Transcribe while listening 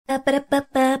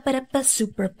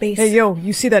Super bass. Hey yo,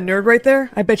 you see that nerd right there?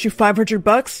 I bet you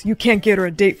 $500 you can't get her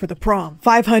a date for the prom.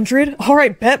 500?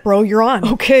 Alright, bet bro, you're on.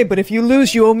 Okay, but if you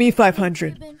lose, you owe me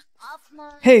 500.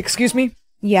 Hey, excuse me?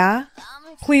 Yeah?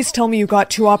 Please tell me you got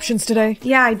 2 options today.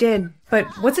 Yeah, I did. But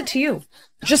what's it to you?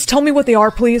 Just tell me what they are,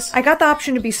 please. I got the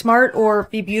option to be smart or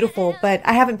be beautiful, but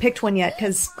I haven't picked one yet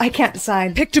because I can't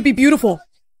decide. Pick to be beautiful.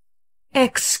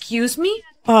 Excuse me?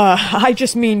 I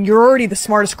just mean you're already the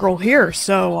smartest girl here,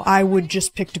 so I would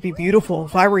just pick to be beautiful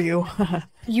if I were you.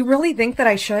 You really think that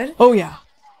I should? Oh yeah.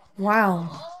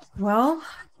 Wow. Well,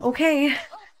 okay.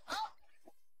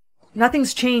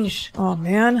 Nothing's changed. Oh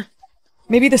man.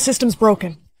 Maybe the system's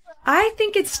broken. I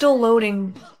think it's still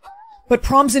loading. But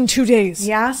prom's in 2 days.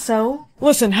 Yeah, so?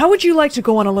 Listen, how would you like to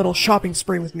go on a little shopping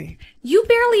spree with me? You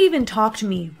barely even talk to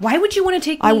me. Why would you want to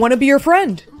take me? I want to be your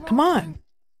friend. Come on.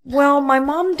 Well, my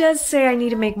mom does say I need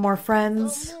to make more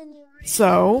friends.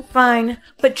 So? Fine,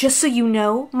 but just so you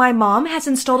know, my mom has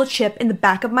installed a chip in the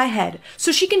back of my head,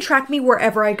 so she can track me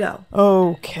wherever I go.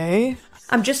 Okay.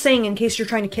 I'm just saying in case you're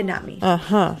trying to kidnap me.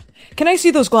 Uh-huh. Can I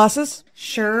see those glasses?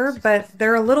 Sure, but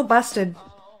they're a little busted.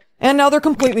 And now they're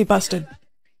completely busted.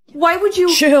 Why would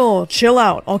you— Chill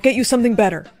out. I'll get you something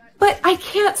better. But I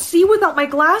can't see without my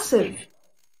glasses.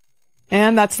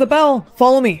 And that's the bell.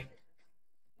 Follow me.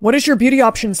 What does your beauty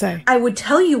option say? I would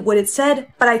tell you what it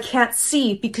said, but I can't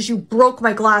see because you broke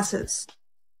my glasses.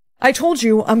 I told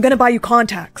you I'm gonna buy you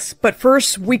contacts, but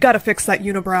first we gotta fix that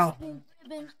unibrow.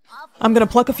 I'm gonna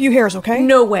pluck a few hairs, okay?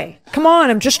 No way. Come on,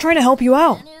 I'm just trying to help you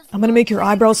out. I'm gonna make your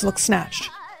eyebrows look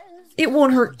snatched. It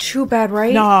won't hurt too bad,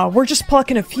 right? Nah, we're just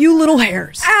plucking a few little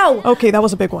hairs. Ow! Okay, that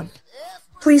was a big one.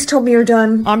 Please tell me you're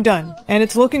done. I'm done, and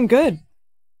it's looking good.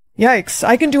 Yikes,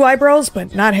 I can do eyebrows,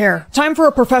 but not hair. Time for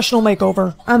a professional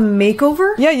makeover. A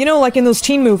makeover? Yeah, you know, like in those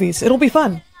teen movies. It'll be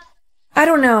fun. I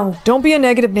don't know. Don't be a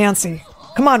negative Nancy.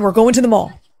 Come on, we're going to the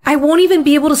mall. I won't even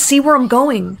be able to see where I'm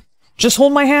going. Just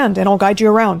hold my hand, and I'll guide you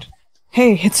around.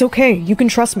 Hey, it's okay. You can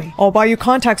trust me. I'll buy you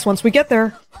contacts once we get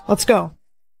there. Let's go.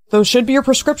 Those should be your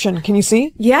prescription. Can you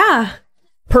see? Yeah.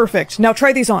 Perfect. Now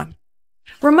try these on.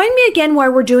 Remind me again why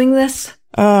we're doing this.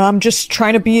 I'm just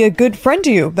trying to be a good friend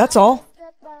to you. That's all.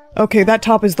 Okay, that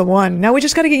top is the one. Now we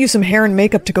just gotta get you some hair and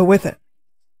makeup to go with it.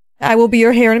 I will be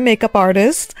your hair and makeup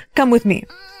artist. Come with me.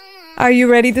 Are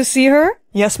you ready to see her?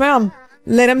 Yes, ma'am.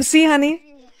 Let him see, honey.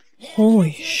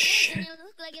 Holy shit.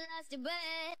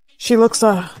 She looks,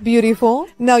 beautiful.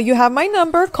 Now you have my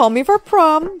number. Call me for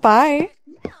prom. Bye.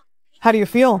 How do you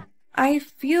feel? I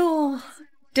feel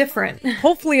different.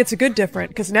 Hopefully it's a good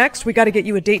different, because next we gotta get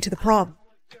you a date to the prom.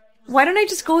 Why don't I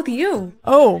just go with you?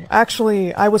 Oh,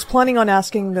 actually, I was planning on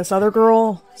asking this other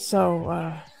girl,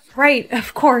 so, Right,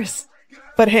 of course.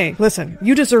 But hey, listen,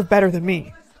 you deserve better than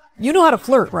me. You know how to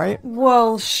flirt, right?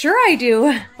 Well, sure I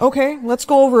do. Okay, let's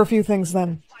go over a few things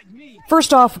then.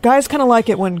 First off, guys kinda like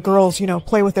it when girls, you know,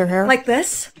 play with their hair. Like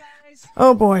this?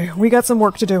 Oh boy, we got some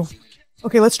work to do.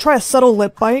 Okay, let's try a subtle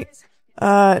lip bite.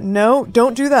 No,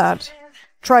 don't do that.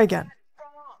 Try again.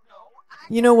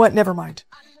 You know what? Never mind.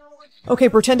 Okay,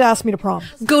 pretend to ask me to prom.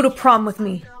 Go to prom with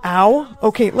me. Ow.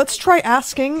 Okay, let's try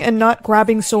asking and not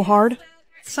grabbing so hard.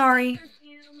 Sorry.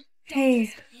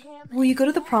 Hey, will you go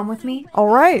to the prom with me?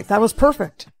 Alright, that was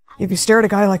perfect. If you stare at a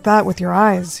guy like that with your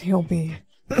eyes, he'll be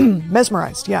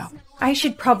mesmerized, yeah. I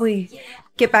should probably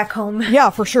get back home.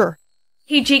 Yeah, for sure.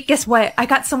 Hey, Jake, guess what? I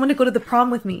got someone to go to the prom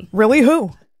with me. Really?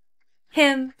 Who?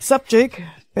 Him. Sup, Jake?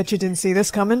 Bet you didn't see this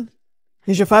coming.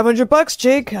 Here's your $500,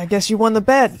 Jake. I guess you won the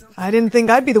bet. I didn't think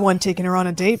I'd be the one taking her on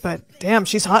a date, but damn,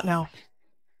 she's hot now.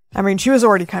 I mean, she was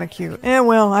already kind of cute. And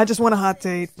well, I just want a hot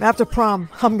date. After prom,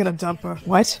 I'm gonna dump her.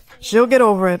 What? She'll get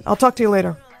over it. I'll talk to you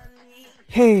later.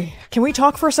 Hey, can we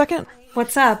talk for a second?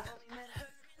 What's up?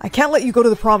 I can't let you go to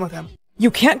the prom with him.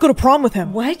 You can't go to prom with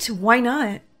him. What? Why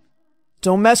not?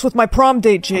 Don't mess with my prom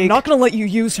date, Jake. I'm not gonna let you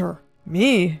use her.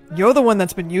 Me? You're the one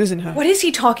that's been using her. What is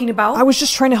he talking about? I was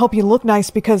just trying to help you look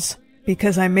nice because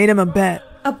I made him a bet.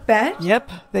 A bet? Yep,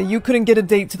 that you couldn't get a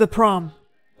date to the prom.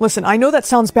 Listen, I know that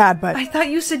sounds bad, but I thought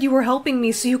you said you were helping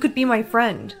me so you could be my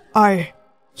friend. I...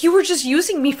 You were just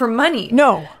using me for money.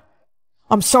 No.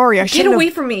 I'm sorry, I shouldn't Get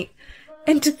away from me.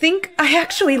 And to think I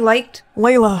actually liked...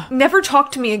 Layla. Never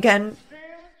talk to me again.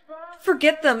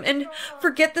 Forget them and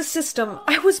forget the system.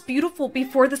 I was beautiful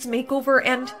before this makeover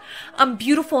and I'm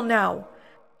beautiful now.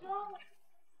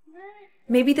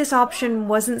 Maybe this option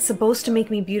wasn't supposed to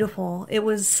make me beautiful. It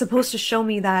was supposed to show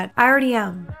me that I already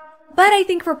am. But I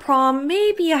think for prom,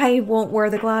 maybe I won't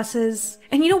wear the glasses.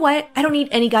 And you know what? I don't need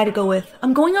any guy to go with.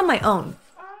 I'm going on my own.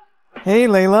 Hey,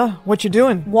 Layla, what you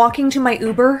doing? Walking to my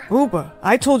Uber. Uber,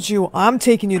 I told you I'm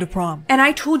taking you to prom. And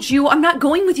I told you I'm not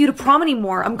going with you to prom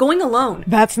anymore. I'm going alone.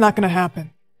 That's not gonna happen.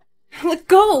 Let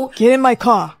go! Get in my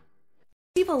car.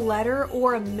 Receive a letter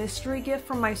or a mystery gift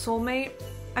from my soulmate?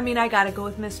 I mean, I gotta go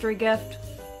with mystery gift.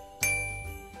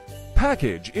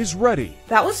 Package is ready.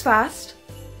 That was fast.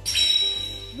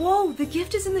 Whoa, the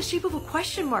gift is in the shape of a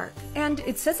question mark. And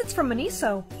it says it's from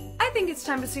Miniso. I think it's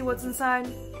time to see what's inside.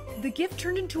 The gift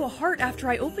turned into a heart after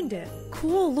I opened it.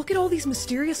 Cool, look at all these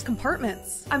mysterious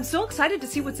compartments. I'm so excited to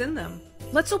see what's in them.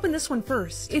 Let's open this one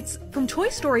first. It's from Toy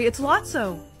Story, it's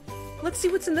Lotso. Let's see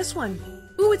what's in this one.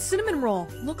 Ooh, it's cinnamon roll.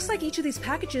 Looks like each of these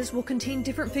packages will contain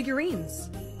different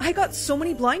figurines. I got so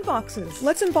many blind boxes.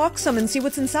 Let's unbox some and see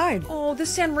what's inside. Oh,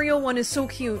 this Sanrio one is so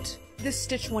cute. This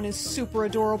Stitch one is super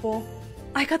adorable.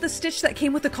 I got the Stitch that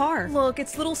came with the car. Look,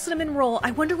 it's little cinnamon roll. I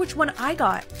wonder which one I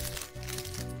got.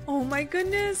 Oh my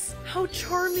goodness, how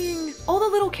charming. All the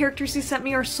little characters he sent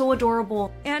me are so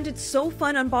adorable. And it's so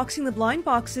fun unboxing the blind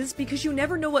boxes because you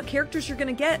never know what characters you're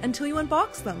gonna get until you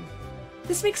unbox them.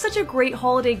 This makes such a great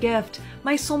holiday gift.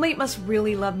 My soulmate must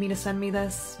really love me to send me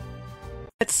this.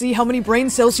 Let's see how many brain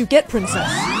cells you get, Princess.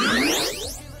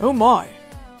 Oh my.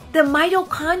 The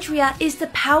mitochondria is the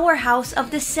powerhouse of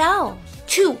the cell.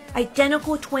 Two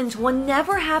identical twins will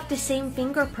never have the same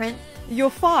fingerprint. You're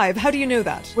 5, how do you know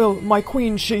that? Well, my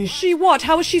queen, she... She what?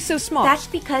 How is she so smart? That's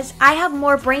because I have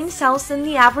more brain cells than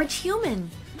the average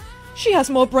human. She has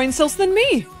more brain cells than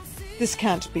me. This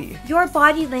can't be. Your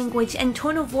body language and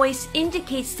tone of voice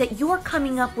indicates that you're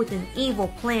coming up with an evil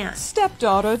plan.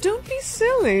 Stepdaughter, don't be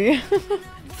silly.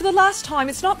 For the last time,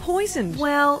 it's not poisoned.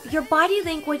 Well, your body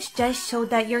language does show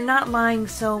that you're not lying,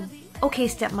 so... Okay,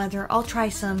 stepmother, I'll try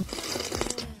some.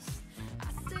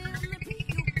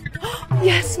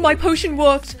 Yes, my potion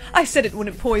worked. I said it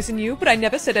wouldn't poison you, but I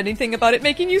never said anything about it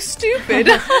making you stupid.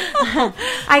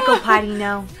 I go potty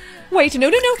now. Wait, no.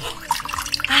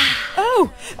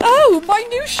 Oh, my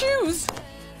new shoes.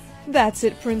 That's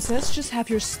it, Princess. Just have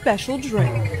your special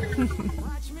drink.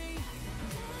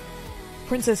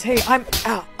 Princess, hey,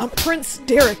 I'm Prince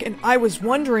Derek, and I was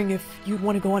wondering if you'd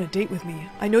want to go on a date with me.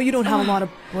 I know you don't have a lot of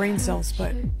brain cells,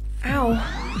 but... Ow.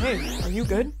 Hey, are you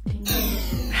good?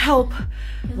 Help.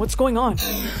 What's going on?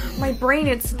 My brain,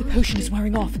 the potion is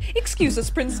wearing off. Excuse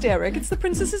us, Prince Derek. It's the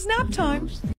princess's nap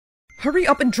time. Hurry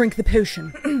up and drink the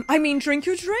potion. I mean, drink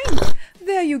your drink.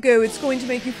 There you go. It's going to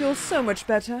make you feel so much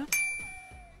better.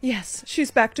 Yes,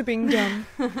 she's back to being dumb.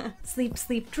 Sleep,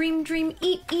 sleep, dream, dream,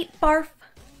 eat, eat, barf.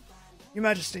 Your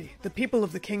Majesty, the people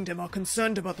of the kingdom are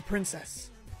concerned about the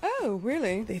princess. Oh,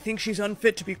 really? They think she's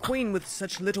unfit to be queen with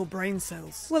such little brain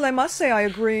cells. Well, I must say I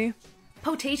agree.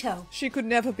 Potato. She could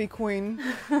never be queen.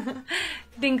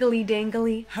 Dingly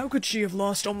dangly. How could she have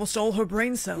lost almost all her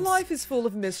brain cells? Life is full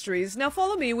of mysteries. Now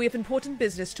follow me, we have important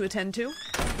business to attend to.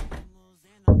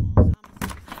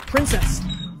 Princess!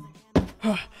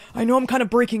 I know I'm kind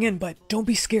of breaking in, but don't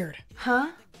be scared.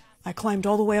 Huh? I climbed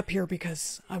all the way up here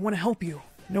because I want to help you.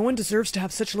 No one deserves to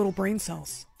have such little brain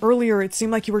cells. Earlier, it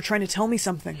seemed like you were trying to tell me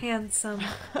something. Handsome.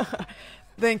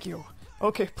 Thank you.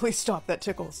 Okay, please stop, that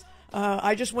tickles.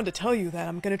 I just wanted to tell you that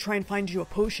I'm gonna try and find you a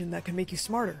potion that can make you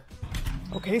smarter.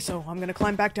 Okay, so I'm gonna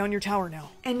climb back down your tower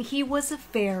now. And he was a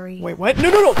fairy. Wait, what?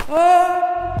 No!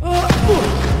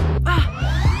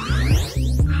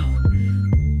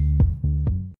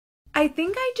 I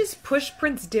think I just pushed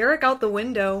Prince Derek out the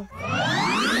window.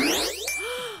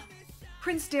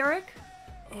 Prince Derek?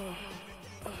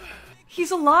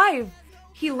 He's alive!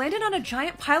 He landed on a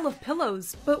giant pile of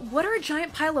pillows. But what are a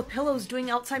giant pile of pillows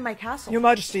doing outside my castle? Your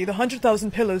Majesty, the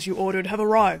 100,000 pillows you ordered have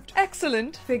arrived.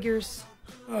 Excellent. Figures.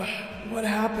 What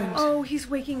happened? Oh, he's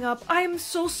waking up. I am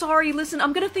so sorry. Listen,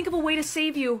 I'm gonna think of a way to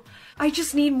save you. I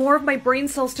just need more of my brain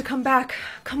cells to come back.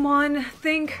 Come on,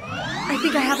 think. I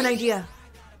think I have an idea.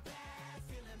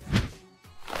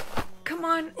 Come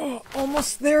on. Oh,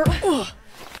 almost there.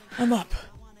 I'm up.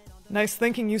 Nice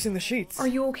thinking using the sheets. Are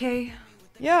you okay?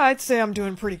 Yeah, I'd say I'm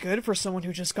doing pretty good for someone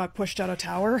who just got pushed out of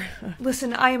tower.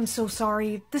 Listen, I am so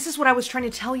sorry. This is what I was trying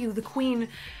to tell you. The queen,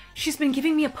 she's been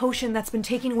giving me a potion that's been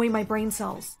taking away my brain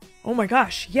cells. Oh my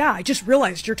gosh, yeah, I just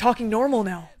realized you're talking normal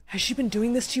now. Has she been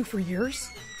doing this to you for years?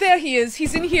 There he is.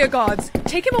 He's in here, guards.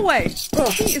 Take him away.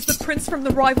 He is the prince from the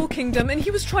rival kingdom, and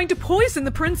he was trying to poison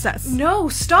the princess. No,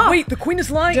 stop. Wait, the queen is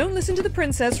lying. Don't listen to the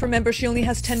princess. Remember, she only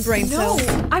has 10 brain cells.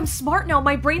 No, I'm smart now.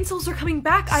 My brain cells are coming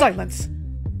back. Silence.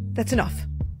 That's enough.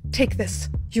 Take this.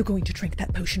 You're going to drink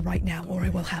that potion right now, or I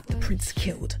will have the prince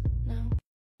killed. No.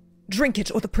 Drink it,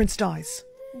 or the prince dies.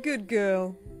 Good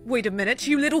girl. Wait a minute,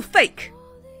 you little fake.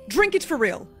 Drink it for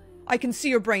real. I can see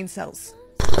your brain cells.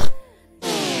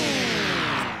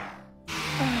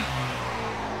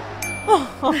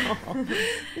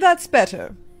 That's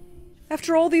better.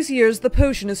 After all these years, the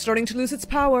potion is starting to lose its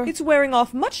power. It's wearing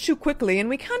off much too quickly, and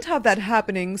we can't have that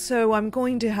happening, so I'm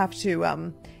going to have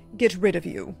to, get rid of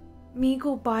you. Me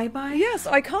go bye-bye? Yes,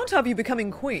 I can't have you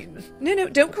becoming queen. No,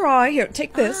 don't cry. Here,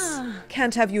 take this.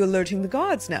 Can't have you alerting the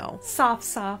guards now.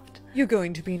 Soft. You're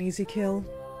going to be an easy kill.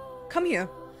 Come here.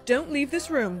 Don't leave this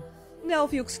room. Now,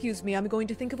 if you'll excuse me, I'm going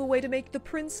to think of a way to make the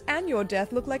prince and your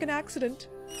death look like an accident.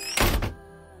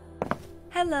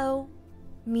 Hello.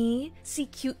 Me? See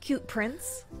cute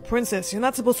prince? Princess, you're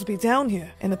not supposed to be down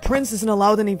here, and the prince isn't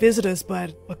allowed any visitors,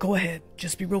 but go ahead.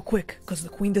 Just be real quick, because the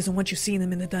queen doesn't want you seeing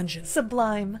them in the dungeon.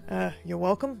 Sublime. You're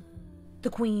welcome.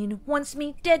 The queen wants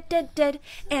me dead,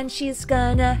 and she's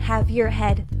gonna have your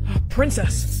head.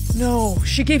 Princess! No,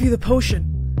 she gave you the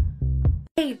potion.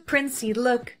 Hey, Princey,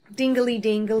 look.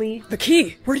 Dingly. The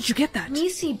key! Where did you get that? Me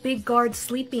see big guard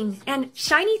sleeping, and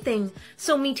shiny thing,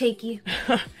 so me takey.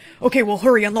 Okay, well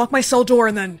hurry, unlock my cell door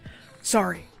and then...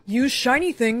 Sorry. Use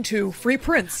shiny thing to free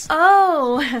prince.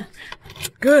 Oh!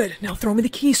 Good, now throw me the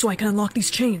key so I can unlock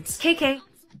these chains. KK.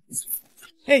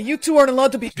 Hey, you two aren't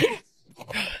allowed to be...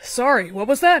 Sorry, what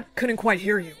was that? Couldn't quite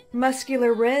hear you.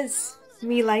 Muscular Riz.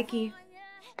 Me likey.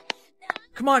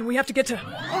 Come on, we have to get to...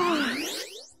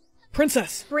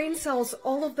 Princess! Brain cells,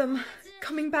 all of them.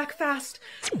 Coming back fast.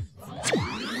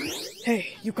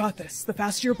 Hey, you got this. The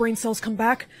faster your brain cells come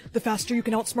back, the faster you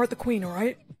can outsmart the queen,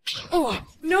 alright? Oh,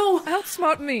 no!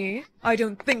 Outsmart me? I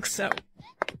don't think so.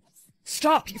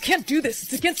 Stop! You can't do this!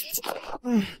 It's against...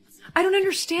 I don't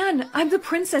understand. I'm the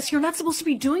princess. You're not supposed to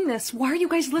be doing this. Why are you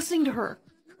guys listening to her?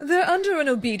 They're under an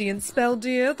obedience spell,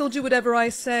 dear. They'll do whatever I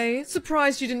say.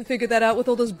 Surprised you didn't figure that out with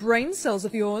all those brain cells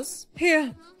of yours.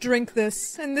 Here, drink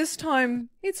this. And this time,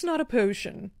 it's not a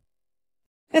potion.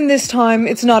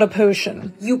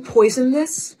 You poisoned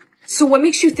this? So what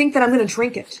makes you think that I'm gonna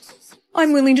drink it?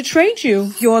 I'm willing to trade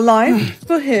you, your life,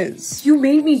 for his. You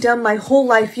made me dumb my whole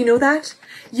life, you know that?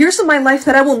 Years of my life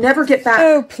that I will never get back.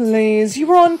 Oh, please, you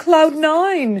were on cloud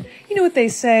 9. You know what they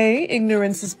say,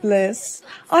 ignorance is bliss.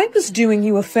 I was doing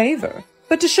you a favor.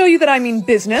 But to show you that I mean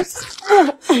business...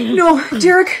 No,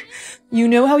 Derek! You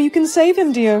know how you can save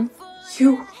him, dear.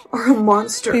 You are a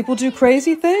monster. People do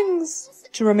crazy things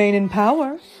to remain in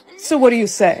power. So what do you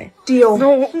say? Deal.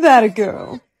 No, that a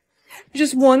girl.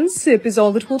 Just one sip is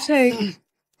all it will take.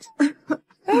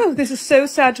 Oh, this is so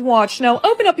sad to watch. Now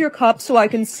open up your cup so I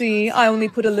can see. I only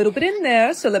put a little bit in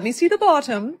there, so let me see the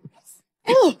bottom.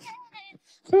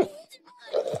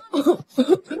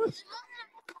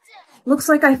 Looks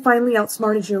like I finally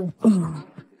outsmarted you.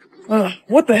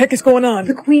 What the heck is going on?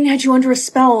 The queen had you under a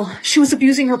spell. She was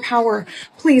abusing her power.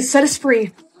 Please, set us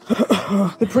free.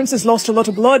 The princess lost a lot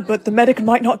of blood, but the medic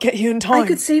might not get here in time. I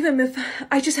could save him if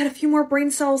I just had a few more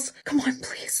brain cells. Come on,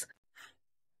 please.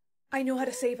 I know how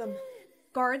to save him.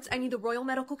 Guards, I need the royal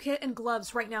medical kit and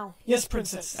gloves right now. Yes,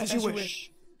 princess, as you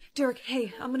wish. Derek,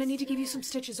 hey, I'm gonna need to give you some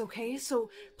stitches, okay? So,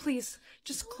 please,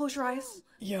 just close your eyes.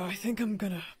 Yeah, I think I'm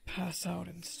gonna pass out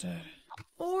instead.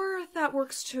 Or that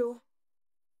works too.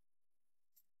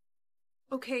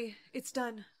 Okay, it's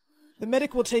done. The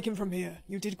medic will take him from here.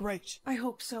 You did great. I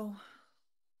hope so.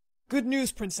 Good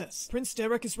news, princess. Prince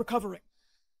Derek is recovering.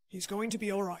 He's going to be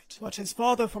alright. But his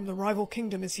father from the rival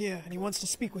kingdom is here, and he wants to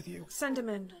speak with you. Send him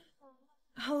in.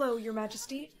 Hello, your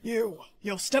majesty.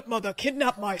 Your stepmother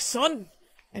kidnapped my son!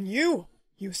 And you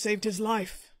saved his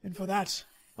life, and for that,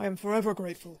 I am forever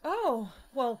grateful. Oh,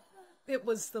 well, it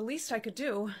was the least I could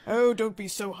do. Oh, don't be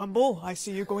so humble. I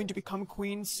see you're going to become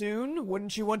queen soon.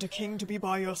 Wouldn't you want a king to be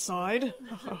by your side?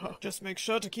 Just make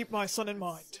sure to keep my son in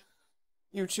mind.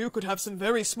 You two could have some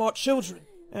very smart children.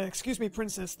 Excuse me,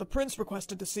 princess, the prince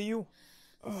requested to see you.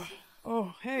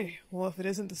 Oh, hey, well, if it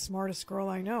isn't the smartest girl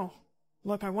I know.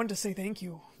 Look, I wanted to say thank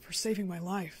you for saving my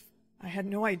life. I had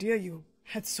no idea you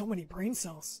had so many brain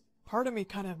cells. Part of me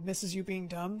kind of misses you being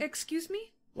dumb. Excuse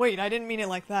me? Wait, I didn't mean it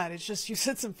like that. It's just you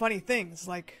said some funny things,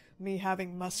 like me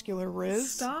having muscular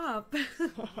riz. Stop.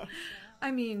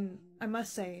 I mean, I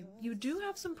must say, you do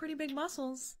have some pretty big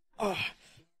muscles.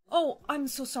 Oh, I'm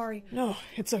so sorry. No,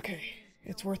 it's okay.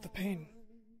 It's worth the pain.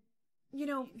 You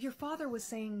know, your father was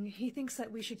saying he thinks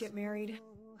that we should get married.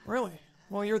 Really?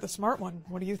 Well, you're the smart one.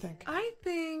 What do you think? I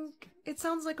think it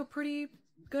sounds like a pretty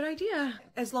good idea.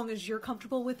 As long as you're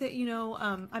comfortable with it, you know.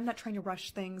 I'm not trying to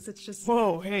rush things. It's just...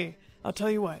 Whoa, hey. I'll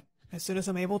tell you what. As soon as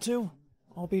I'm able to,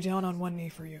 I'll be down on one knee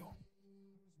for you.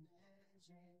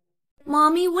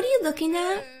 Mommy, what are you looking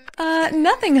at?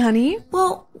 Nothing, honey.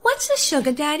 Well, what's a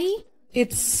sugar daddy?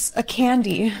 It's a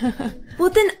candy. Well,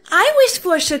 then I wish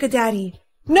for a sugar daddy.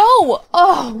 No!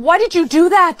 Oh, why did you do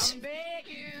that?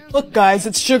 Look, guys,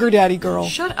 it's Sugar Daddy Girl.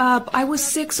 Shut up. I was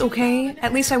 6, okay?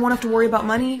 At least I won't have to worry about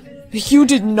money. You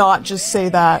did not just say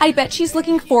that. I bet she's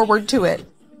looking forward to it.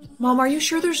 Mom, are you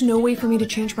sure there's no way for me to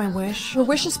change my wish? Your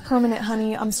wish is permanent,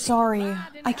 honey. I'm sorry.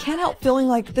 I can't help feeling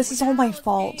like this is all my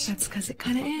fault. That's because it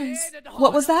kind of is.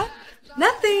 What was that?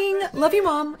 Nothing. Love you,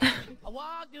 Mom.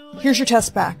 Here's your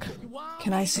test back.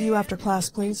 Can I see you after class,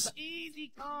 please?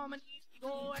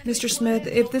 Mr. Smith,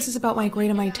 if this is about my grade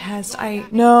on my test,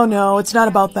 No, it's not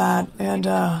about that. And,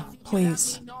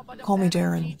 please, call me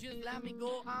Darren.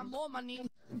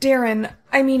 Darren,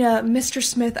 Mr.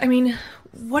 Smith,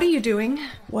 what are you doing?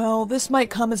 Well, this might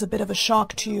come as a bit of a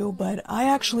shock to you, but I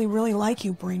actually really like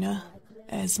you, Brina,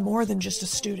 as more than just a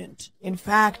student. In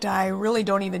fact, I really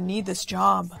don't even need this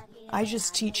job. I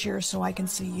just teach here so I can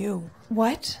see you.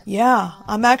 What? Yeah,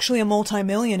 I'm actually a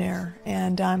multimillionaire,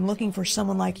 and I'm looking for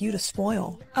someone like you to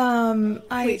spoil.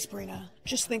 Please, Brina,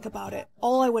 just think about it.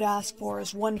 All I would ask for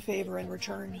is one favor in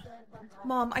return.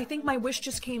 Mom, I think my wish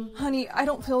just came. Honey, I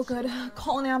don't feel good.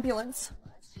 Call an ambulance.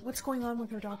 What's going on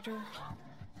with her, doctor?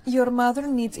 Your mother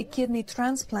needs a kidney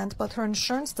transplant, but her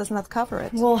insurance does not cover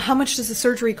it. Well, how much does the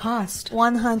surgery cost?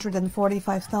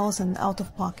 $145,000 out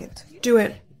of pocket. Do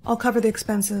it. I'll cover the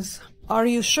expenses. Are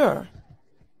you sure?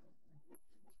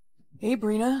 Hey,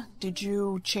 Brina, did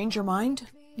you change your mind?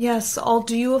 Yes, I'll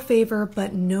do you a favor,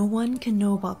 but no one can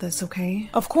know about this, okay?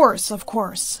 Of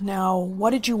course. Now,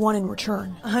 what did you want in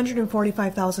return?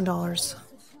 $145,000.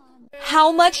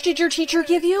 How much did your teacher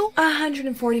give you?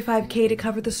 $145K to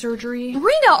cover the surgery.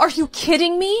 Rena, are you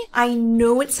kidding me? I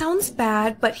know it sounds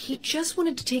bad, but he just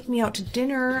wanted to take me out to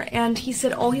dinner, and he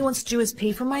said all he wants to do is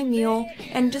pay for my meal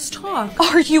and just talk.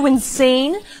 Are you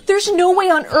insane? There's no way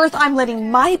on earth I'm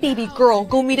letting my baby girl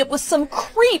go meet up with some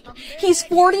creep. He's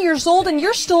 40 years old and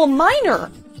you're still a minor.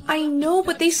 I know,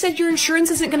 but they said your insurance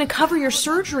isn't going to cover your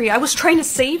surgery. I was trying to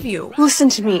save you. Listen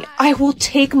to me. I will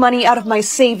take money out of my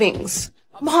savings.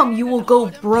 Mom, you will go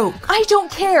broke. I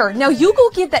don't care. Now you go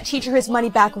give that teacher his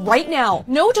money back right now.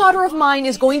 No daughter of mine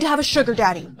is going to have a sugar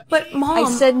daddy. But, Mom... I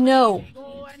said no.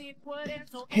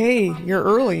 Hey, you're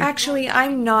early. Actually,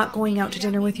 I'm not going out to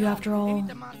dinner with you after all.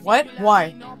 What?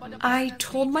 Why? I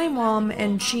told my mom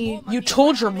and she... You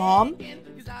told your mom?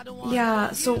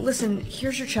 Yeah, so listen,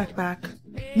 here's your check back.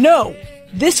 No!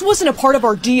 This wasn't a part of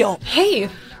our deal. Hey!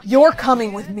 You're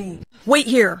coming with me. Wait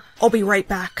here. I'll be right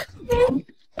back.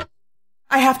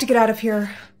 I have to get out of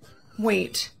here.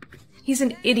 Wait. He's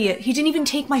an idiot. He didn't even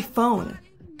take my phone.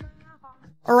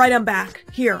 Alright, I'm back.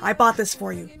 Here, I bought this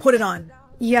for you. Put it on.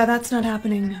 Yeah, that's not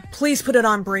happening. Please put it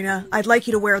on, Brina. I'd like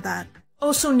you to wear that.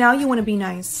 Oh, so now you want to be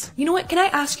nice. You know what? Can I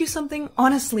ask you something?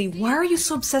 Honestly, why are you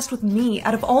so obsessed with me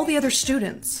out of all the other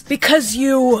students? Because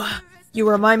you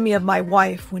remind me of my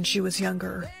wife when she was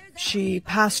younger. She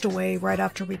passed away right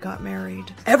after we got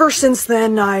married. Ever since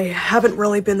then, I haven't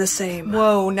really been the same.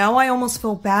 Whoa, now I almost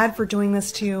feel bad for doing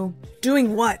this to you.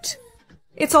 Doing what?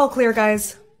 It's all clear,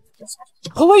 guys.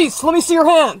 Police, let me see your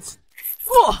hands!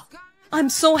 Ugh. I'm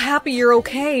so happy you're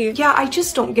okay. Yeah, I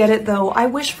just don't get it, though. I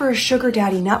wish for a sugar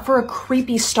daddy, not for a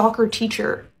creepy stalker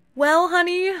teacher. Well,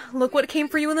 honey, look what came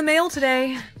for you in the mail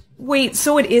today. Wait,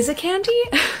 so it is a candy?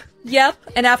 Yep,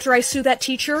 and after I sue that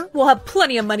teacher, we'll have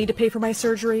plenty of money to pay for my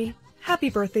surgery. Happy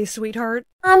birthday, sweetheart.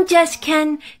 I'm just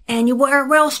Ken.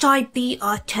 Anywhere else I'd be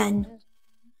a 10.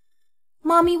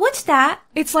 Mommy, what's that?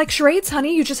 It's like charades,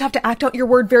 honey. You just have to act out your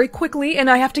word very quickly, and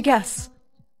I have to guess.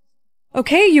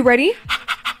 Okay, you ready?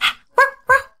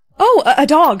 Oh, a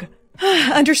dog.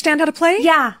 Understand how to play?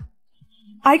 Yeah.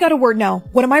 I got a word now.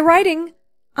 What am I riding?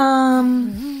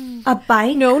 A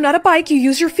bike? No, not a bike. You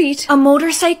use your feet. A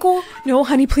motorcycle? No,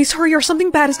 honey, please hurry or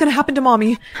something bad is gonna happen to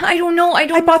Mommy. I don't know.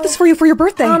 I bought this for you for your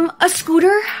birthday. A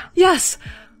scooter? Yes.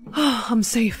 Oh, I'm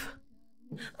safe.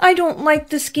 I don't like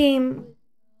this game.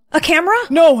 A camera?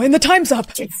 No, and the time's up.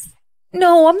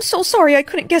 No, I'm so sorry. I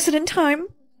couldn't guess it in time.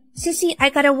 Sissy, I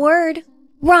got a word.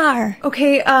 Rawr.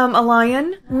 Okay, a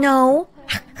lion? No.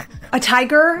 A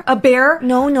tiger? A bear?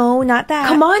 No, not that.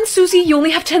 Come on, Susie, you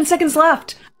only have 10 seconds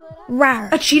left.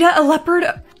 Rawr. A cheetah? A leopard?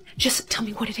 Just tell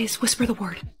me what it is. Whisper the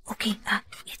word. Okay,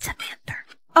 it's a panther.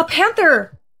 A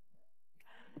panther!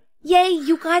 Yay,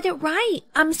 you got it right.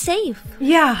 I'm safe.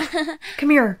 Yeah.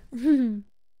 Come here.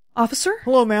 Officer?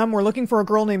 Hello, ma'am. We're looking for a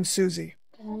girl named Susie.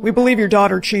 We believe your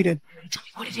daughter cheated. Tell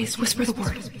me what it is. Whisper the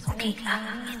word. Okay,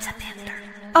 it's a panther.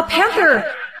 A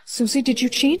panther! Susie, did you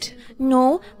cheat?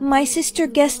 No, my sister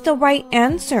guessed the right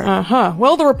answer. Uh-huh.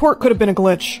 Well, the report could have been a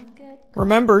glitch.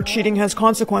 Remember, cheating has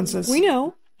consequences. We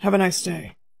know. Have a nice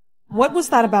day. What was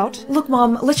that about? Look,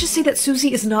 Mom, let's just say that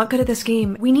Susie is not good at this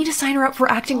game. We need to sign her up for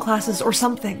acting classes or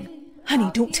something. Honey,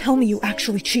 don't tell me you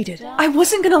actually cheated. I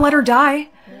wasn't gonna let her die.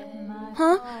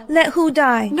 Huh? Let who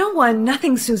die? No one,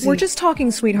 nothing, Susie. We're just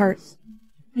talking, sweetheart.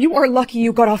 You are lucky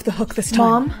you got off the hook this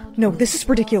time. Mom? No, this is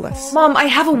ridiculous. Mom, I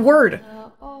have a word.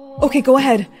 Okay, go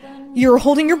ahead. You're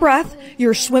holding your breath.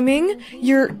 You're swimming.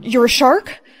 You're a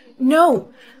shark?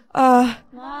 No.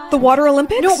 The Water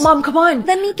Olympics? No, Mom, come on.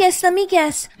 Let me guess.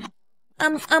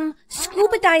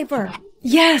 Scuba diver.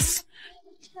 Yes.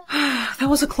 That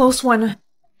was a close one.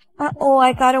 Uh-oh,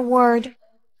 I got a word.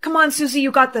 Come on, Susie,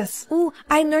 you got this. Ooh,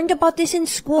 I learned about this in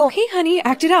school. Okay, honey,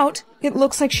 act it out. It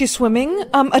looks like she's swimming.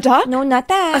 A duck? No, not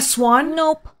that. A swan?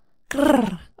 Nope.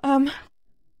 Grrr.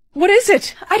 What is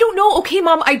it? I don't know. Okay,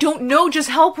 Mom, I don't know. Just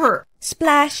help her.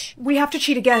 Splash. We have to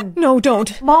cheat again. No,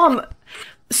 don't. Mom.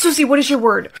 Susie, what is your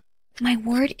word? My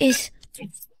word is...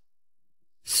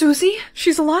 Susie?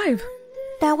 She's alive.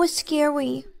 That was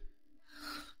scary.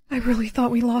 I really thought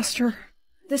we lost her.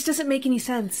 This doesn't make any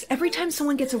sense. Every time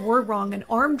someone gets a word wrong, an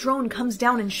armed drone comes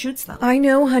down and shoots them. I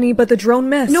know, honey, but the drone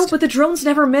missed. No, but the drones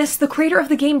never miss. The creator of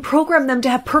the game programmed them to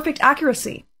have perfect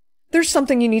accuracy. There's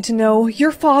something you need to know.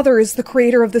 Your father is the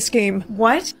creator of this game.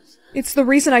 What? It's the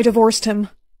reason I divorced him.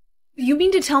 You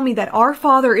mean to tell me that our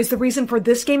father is the reason for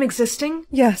this game existing?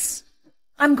 Yes.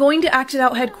 I'm going to Act It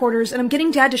Out headquarters, and I'm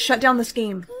getting Dad to shut down this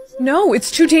game. No,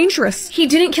 it's too dangerous. He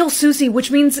didn't kill Susie,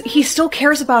 which means he still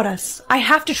cares about us. I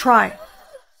have to try.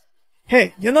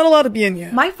 Hey, you're not allowed to be in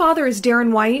here. My father is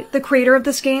Darren White, the creator of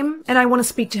this game, and I want to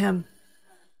speak to him.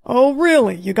 Oh,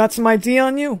 really? You got some ID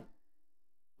on you?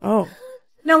 Oh.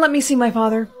 Now let me see my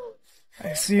father.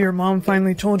 I see your mom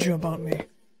finally told you about me.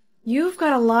 You've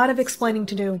got a lot of explaining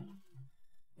to do.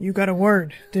 You got a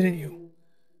word, didn't you?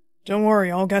 Don't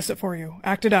worry, I'll guess it for you.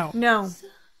 Act it out. No.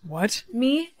 What?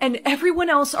 Me and everyone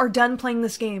else are done playing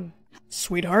this game.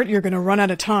 Sweetheart, you're gonna run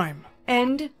out of time.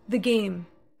 End the game.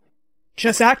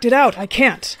 Just act it out, I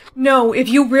can't. No, if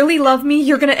you really love me,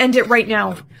 you're gonna end it right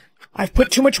now. I've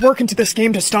put too much work into this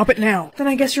game to stop it now. Then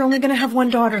I guess you're only gonna have one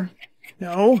daughter.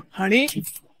 No, honey.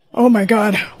 Oh my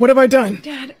god, what have I done?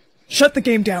 Dad. Shut the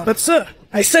game down. But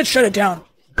I said shut it down.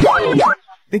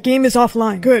 The game is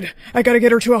offline. Good. I gotta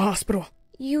get her to a hospital.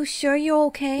 You sure you're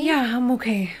okay? Yeah, I'm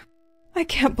okay. I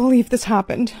can't believe this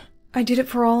happened. I did it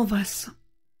for all of us.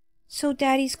 So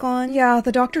Daddy's gone? Yeah,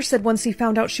 the doctor said once he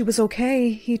found out she was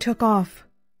okay, he took off.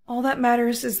 All that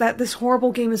matters is that this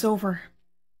horrible game is over.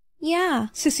 Yeah.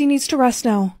 Sissy needs to rest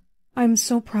now. I'm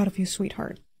so proud of you,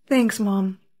 sweetheart. Thanks,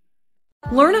 Mom.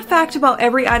 Learn a fact about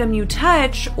every item you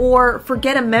touch, or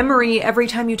forget a memory every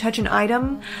time you touch an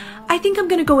item. I think I'm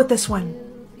gonna go with this one.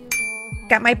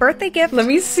 Got my birthday gift. Let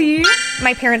me see.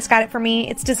 My parents got it for me.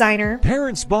 It's designer.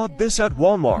 Parents bought this at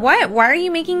Walmart. What? Why are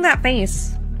you making that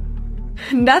face?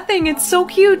 Nothing, it's so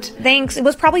cute. Thanks. It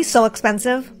was probably so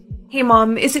expensive. Hey,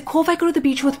 Mom, is it cool if I go to the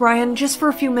beach with Ryan just for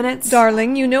a few minutes?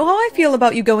 Darling, you know how I feel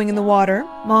about you going in the water.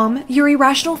 Mom, your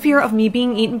irrational fear of me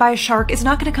being eaten by a shark is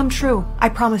not gonna come true. I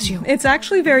promise you. It's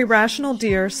actually very rational,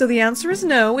 dear, so the answer is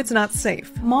no, it's not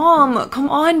safe. Mom, come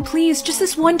on, please, just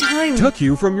this one time. Took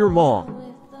you from your mom.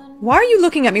 Why are you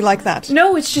looking at me like that?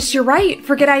 No, it's just you're right.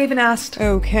 Forget I even asked.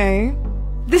 Okay.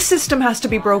 This system has to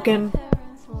be broken.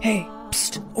 Hey,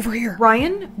 psst, over here.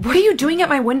 Ryan, what are you doing at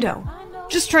my window?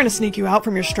 Just trying to sneak you out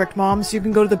from your strict mom so you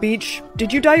can go to the beach.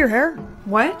 Did you dye your hair?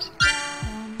 What?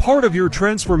 Part of your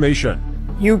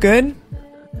transformation. You good?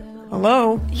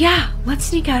 Hello? Yeah, let's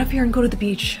sneak out of here and go to the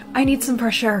beach. I need some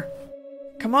fresh air.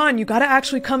 Come on, you gotta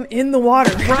actually come in the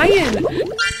water. Ryan!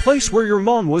 Place where your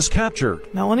mom was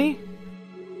captured. Melanie?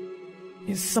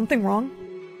 Is something wrong?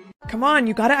 Come on,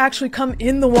 you gotta actually come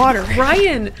in the water.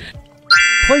 Ryan!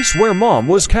 Place where mom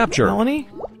was captured. Melanie?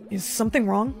 Is something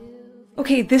wrong?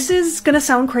 Okay, this is gonna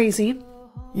sound crazy.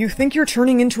 You think you're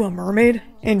turning into a mermaid?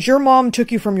 And your mom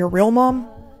took you from your real mom?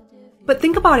 But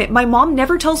think about it, my mom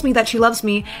never tells me that she loves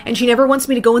me, and she never wants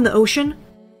me to go in the ocean.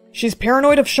 She's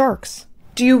paranoid of sharks.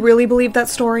 Do you really believe that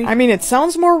story? I mean, it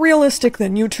sounds more realistic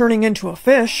than you turning into a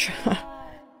fish.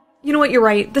 You know what, you're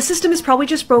right. The system is probably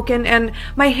just broken, and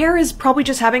my hair is probably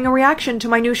just having a reaction to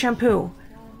my new shampoo.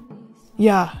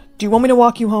 Yeah, do you want me to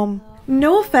walk you home?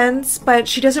 No offense, but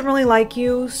she doesn't really like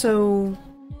you, so...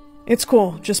 It's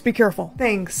cool, just be careful.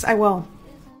 Thanks, I will.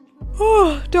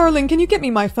 Oh, darling, can you get me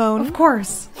my phone? Of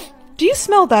course. Do you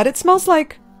smell that? It smells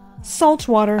like salt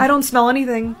water. I don't smell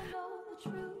anything.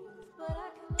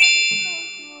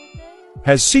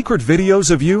 Has secret videos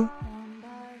of you?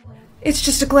 It's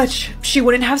just a glitch. She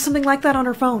wouldn't have something like that on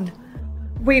her phone.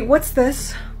 Wait, what's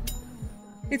this?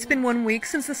 It's been 1 week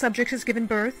since the subject has given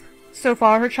birth. So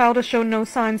far, her child has shown no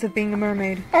signs of being a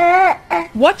mermaid.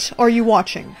 What are you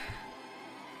watching?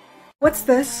 What's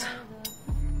this?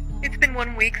 It's been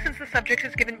 1 week since the subject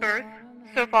has given birth.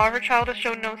 So far, her child has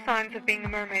shown no signs of being a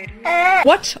mermaid.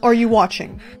 What are you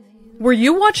watching? Were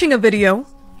you watching a video?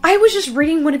 I was just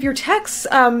reading one of your texts.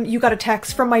 You got a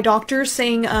text from my doctor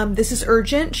saying, this is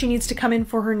urgent. She needs to come in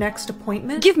for her next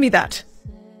appointment. Give me that.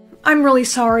 I'm really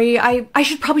sorry. I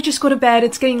should probably just go to bed.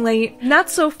 It's getting late. Not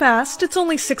so fast. It's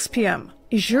only 6 p.m.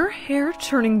 Is your hair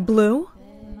turning blue?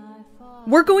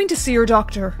 We're going to see your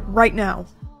doctor right now.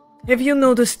 Have you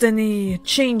noticed any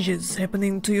changes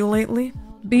happening to you lately?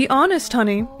 Be honest,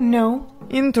 honey. No.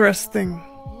 Interesting.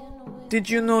 Did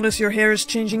you notice your hair is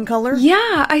changing color?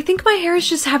 Yeah, I think my hair is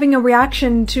just having a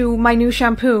reaction to my new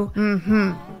shampoo.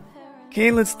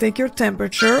 Okay, let's take your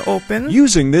temperature. Open.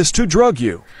 Using this to drug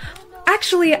you.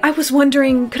 Actually, I was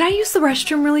wondering, could I use the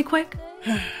restroom really quick?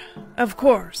 Of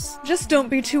course. Just don't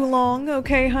be too long,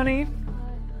 okay, honey?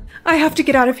 I have to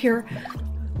get out of here.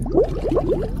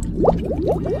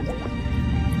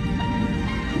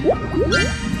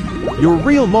 Your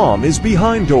real mom is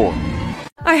behind door.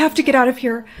 I have to get out of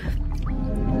here.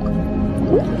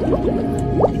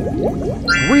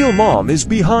 Real mom is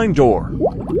behind door.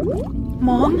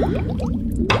 Mom?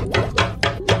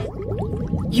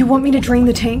 You want me to drain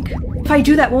the tank? If I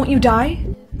do that, won't you die?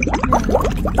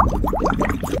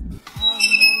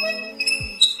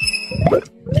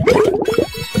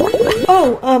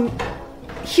 Oh,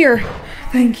 here.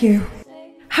 Thank you.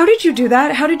 How did you do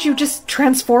that? How did you just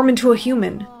transform into a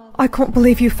human? I can't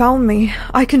believe you found me.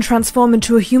 I can transform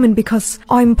into a human because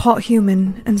I'm part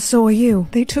human, and so are you.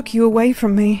 They took you away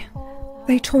from me.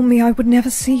 They told me I would never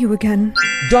see you again.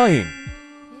 Dying.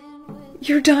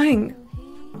 You're dying.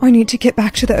 I need to get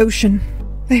back to the ocean.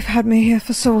 They've had me here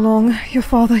for so long. Your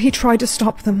father, he tried to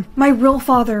stop them. My real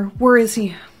father, where is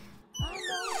he?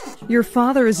 Your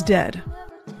father is dead.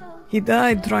 He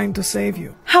died trying to save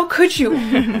you. How could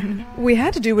you? We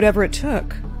had to do whatever it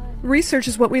took. Research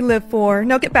is what we live for.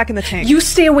 Now get back in the tank. You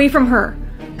stay away from her.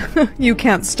 You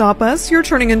can't stop us. You're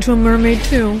turning into a mermaid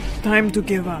too. Time to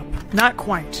give up. Not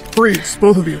quite. Freeze,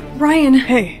 both of you. Ryan.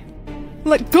 Hey,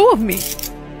 let go of me.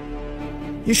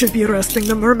 You should be arresting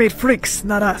the mermaid freaks,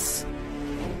 not us.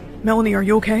 Melanie, are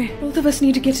you okay? Both of us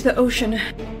need to get to the ocean.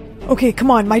 Okay, come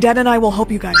on. My dad and I will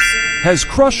help you guys. Has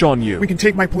crush on you. We can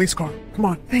take my police car. Come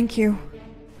on. Thank you.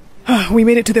 We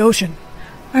made it to the ocean.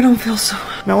 I don't feel so.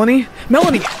 Melanie?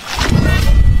 Melanie!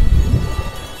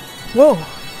 Whoa.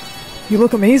 You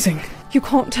look amazing. You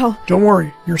can't tell. Don't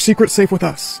worry, your secret's safe with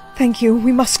us. Thank you.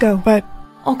 We must go, but...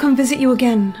 I'll come visit you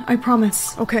again. I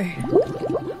promise. Okay.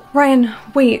 Ryan,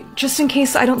 wait. Just in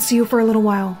case I don't see you for a little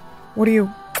while. What are you...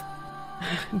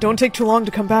 Don't take too long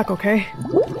to come back, okay?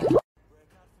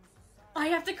 I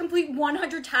have to complete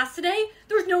 100 tasks today?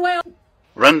 There's no way I'll...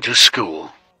 Run to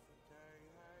school.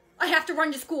 I have to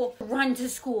run to school. Run to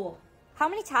school. How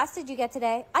many tasks did you get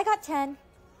today? I got 10.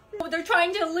 Oh, they're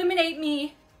trying to eliminate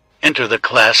me. Enter the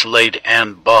class late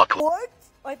and buck. What?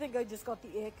 I think I just got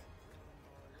the ick.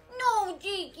 No,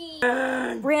 Jiggy.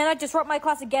 Brianna, disrupt my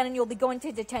class again and you'll be going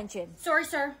to detention. Sorry,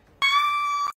 sir.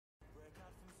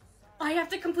 I have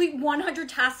to complete 100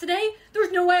 tasks today?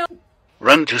 There's no way I'll...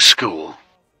 Run to school.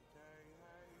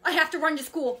 I have to run to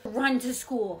school. Run to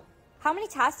school. How many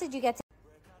tasks did you get today?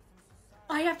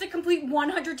 I have to complete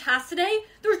 100 tasks today?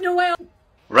 There's no way I'll...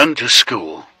 Run to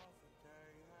school.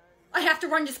 I have to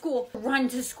run to school. Run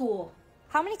to school.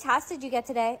 How many tasks did you get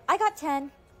today? I got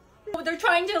 10. Oh, they're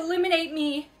trying to eliminate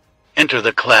me. Enter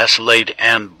the class late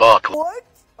and buck. What?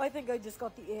 I think I just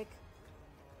got the ick.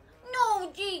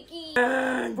 No, Jiggy.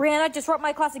 Brianna, disrupt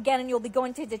my class again and you'll be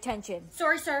going to detention.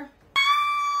 Sorry, sir.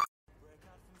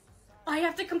 I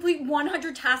have to complete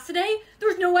 100 tasks today?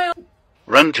 There's no way I'll...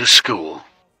 Run to school.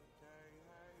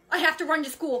 I have to run to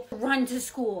school. Run to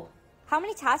school. How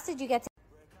many tasks did you get today?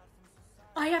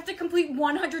 I have to complete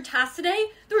 100 tasks today?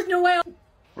 There's no way I'll...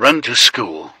 Run to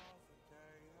school.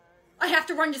 I have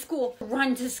to run to school.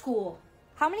 Run to school.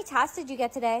 How many tasks did you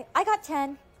get today? I got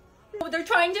 10. Oh, they're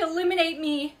trying to eliminate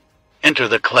me. Enter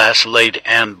the class late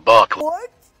and buck.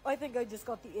 What? I think I just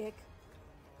got the ick.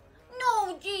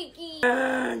 No, Jiggy.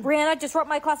 Brianna, disrupt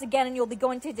my class again and you'll be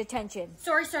going to detention.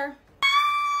 Sorry, sir.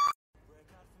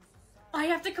 I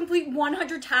have to complete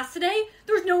 100 tasks today?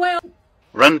 There's no way I'll...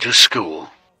 Run to school.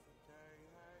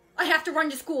 I have to run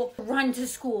to school. Run to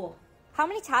school. How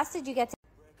many tasks did you get today?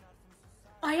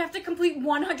 I have to complete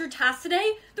 100 tasks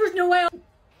today? There's no way I'll...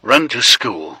 Run to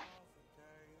school.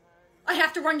 I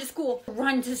have to run to school.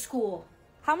 Run to school.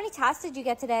 How many tasks did you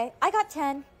get today? I got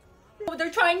 10. Oh,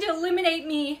 they're trying to eliminate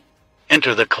me.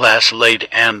 Enter the class late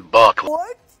and buck.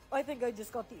 What? I think I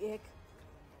just got the ick.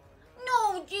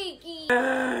 No, Jiggy.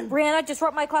 Brianna,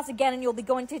 disrupt my class again and you'll be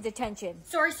going to detention.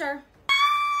 Sorry, sir.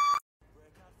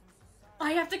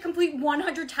 I have to complete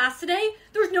 100 tasks today?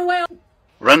 There's no way I'll...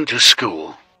 Run to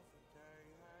school.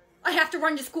 I have to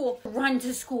run to school. Run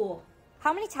to school.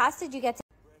 How many tasks did you get today?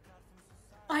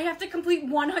 I have to complete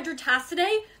 100 tasks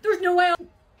today? There's no way I'll...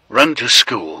 Run to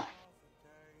school.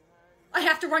 I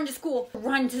have to run to school.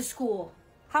 Run to school.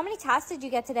 How many tasks did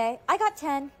you get today? I got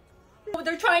 10. Oh,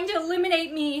 they're trying to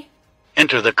eliminate me.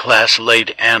 Enter the class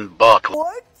late and buckle.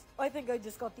 What? I think I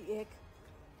just got the ick.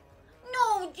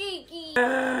 No, Jakey.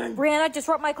 Brianna,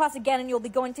 disrupt my class again and you'll be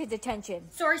going to detention.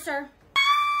 Sorry, sir.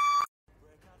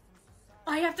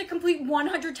 I have to complete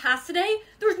 100 tasks today?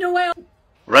 There's no way I'll...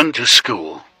 Run to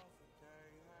school.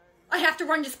 I have to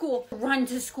run to school. Run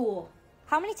to school.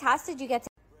 How many tasks did you get today?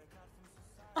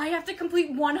 I have to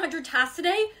complete 100 tasks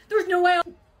today? There's no way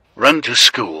I'll... Run to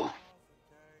school.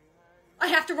 I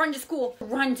have to run to school.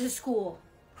 Run to school.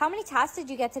 How many tasks did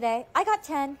you get today? I got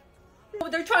 10. Oh,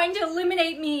 they're trying to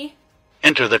eliminate me.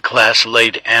 Enter the class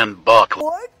late and buckle.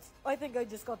 What? I think I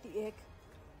just got the ick.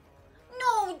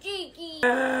 No, Jakey.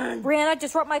 Brianna,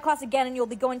 disrupt my class again and you'll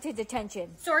be going to detention.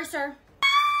 Sorry, sir.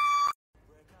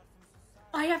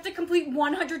 I have to complete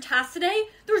 100 tasks today?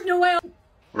 There's no way I'll...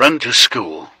 Run to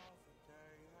school.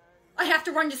 I have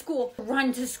to run to school.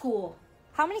 Run to school.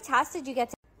 How many tasks did you get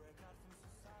today?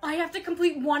 I have to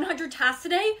complete 100 tasks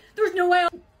today? There's no way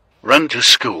I'll... Run to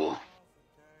school.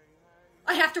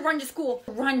 I have to run to school.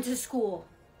 Run to school.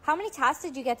 How many tasks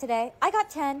did you get today? I got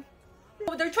 10.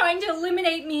 Oh, they're trying to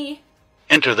eliminate me.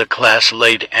 Enter the class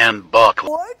late and buckle.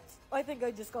 What? I think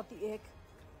I just got the ick.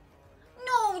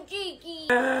 No, Jakey.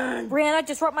 Brianna,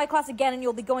 disrupt my class again and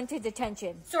you'll be going to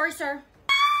detention. Sorry, sir.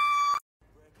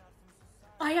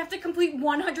 I have to complete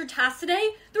 100 tasks today?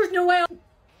 There's no way I'll...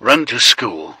 Run to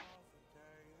school.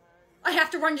 I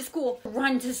have to run to school.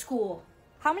 Run to school.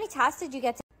 How many tasks did you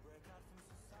get today?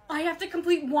 I have to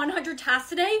complete 100 tasks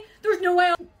today? There's no way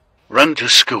I'll... Run to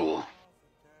school.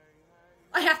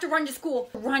 I have to run to school.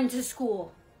 Run to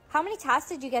school. How many tasks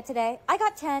did you get today? I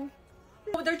got 10.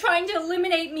 Oh, they're trying to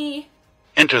eliminate me.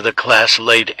 Enter the class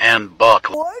late and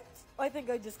buckle. What? I think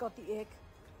I just got the ick.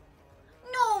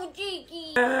 No,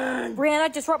 Jakey.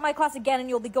 Brianna, disrupt my class again and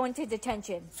you'll be going to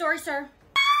detention. Sorry, sir.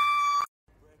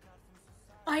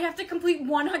 I have to complete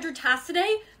 100 tasks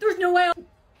today? There's no way I'll...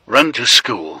 Run to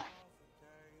school.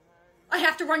 I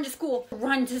have to run to school.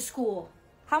 Run to school.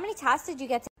 How many tasks did you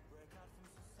get today?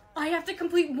 I have to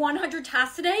complete 100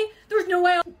 tasks today? There's no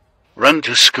way I'll... Run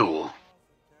to school.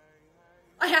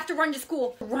 I have to run to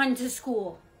school. Run to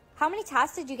school. How many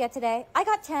tasks did you get today? I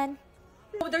got 10.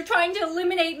 Oh, they're trying to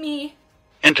eliminate me.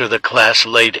 Enter the class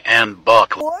late and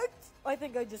buckle. What? I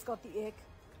think I just got the ick.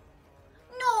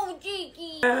 No,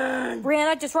 Jakey.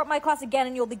 Brianna, disrupt my class again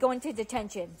and you'll be going to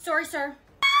detention. Sorry, sir.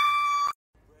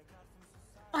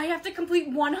 I have to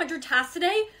complete 100 tasks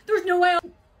today? There's no way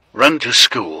I'll... Run to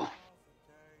school.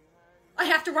 I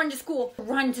have to run to school.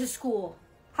 Run to school.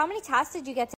 How many tasks did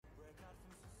you get today?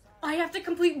 I have to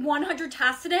complete 100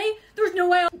 tasks today? There's no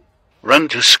way I'll... Run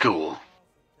to school.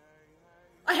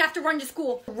 I have to run to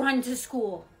school. Run to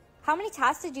school. How many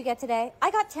tasks did you get today?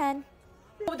 I got 10.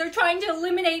 Oh, they're trying to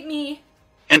eliminate me.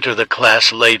 Enter the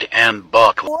class late and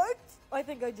buckle. What? I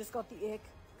think I just got the ick.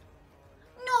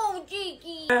 No,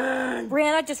 Jakey.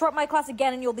 Brianna, disrupt my class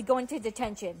again and you'll be going to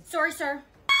detention. Sorry, sir.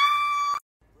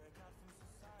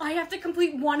 I have to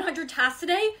complete 100 tasks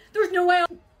today? There's no way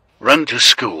I'll... Run to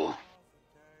school.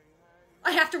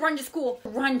 I have to run to school.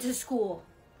 Run to school.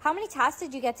 How many tasks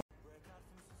did you get today?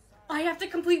 I have to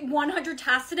complete 100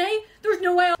 tasks today? There's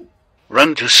no way I'll...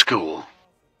 Run to school.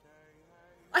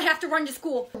 I have to run to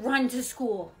school. Run to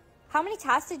school. How many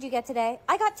tasks did you get today?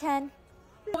 I got 10.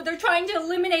 Oh, they're trying to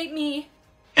eliminate me.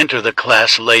 Enter the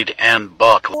class late and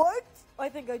buckle. What? I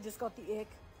think I just got the ick.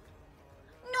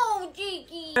 No,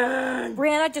 Jakey.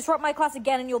 Brianna, disrupt my class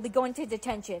again and you'll be going to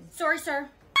detention. Sorry, sir.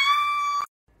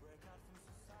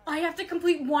 I have to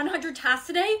complete 100 tasks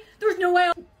today? There's no way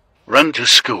I'll... Run to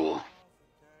school.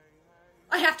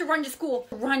 I have to run to school.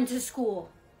 Run to school.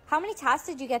 How many tasks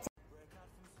did you get today?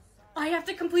 I have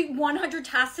to complete 100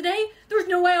 tasks today? There's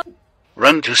no way I'll...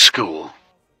 Run to school.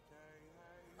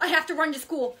 I have to run to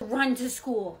school. Run to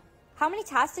school. How many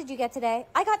tasks did you get today?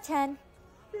 I got 10.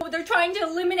 Oh, they're trying to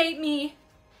eliminate me.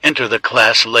 Enter the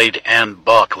class late and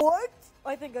buckle. What?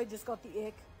 I think I just got the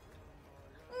ick.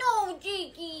 No,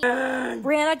 Jakey.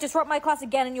 Brianna, disrupt my class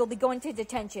again and you'll be going to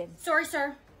detention. Sorry,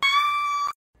 sir.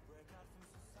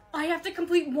 I have to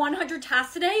complete 100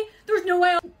 tasks today? There's no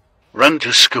way I'll... Run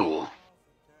to school.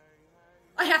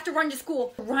 I have to run to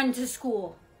school. Run to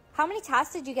school. How many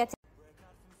tasks did you get today?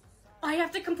 I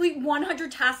have to complete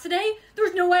 100 tasks today?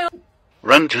 There's no way I'll...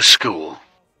 Run to school.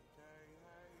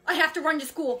 I have to run to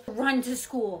school. Run to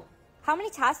school. How many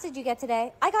tasks did you get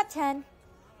today? I got 10.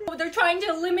 Oh, they're trying to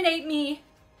eliminate me.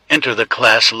 Enter the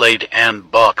class late and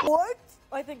buckle. What?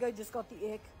 I think I just got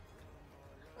the ick.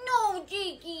 No,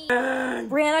 Jakey.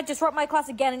 Brianna, disrupt my class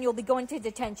again and you'll be going to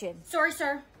detention. Sorry,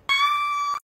 sir.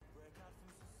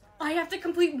 I have to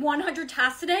complete 100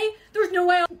 tasks today? There's no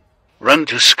way Run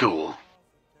to school.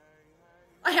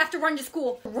 I have to run to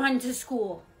school. Run to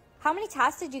school. How many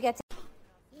tasks did you get to?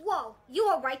 Whoa, you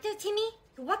all right there, Timmy?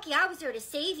 You're lucky I was there to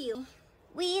save you.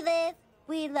 We live,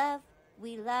 we love,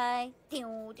 we lie.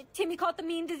 Timmy caught the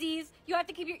meme disease. You have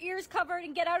to keep your ears covered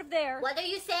and get out of there. What are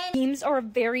you saying? Memes are a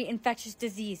very infectious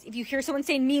disease. If you hear someone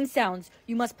saying meme sounds,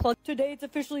 you must plug. Today it's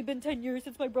officially been 10 years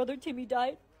since my brother Timmy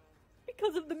died.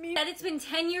 Because of the meme. Said it's been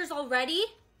 10 years already?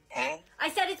 I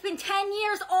said it's been 10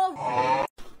 years already.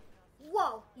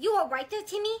 Whoa, you all right there,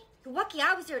 Timmy? You're lucky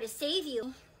I was there to save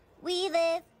you. We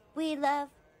live, we love,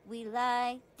 we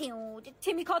lie.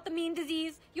 Timmy caught the meme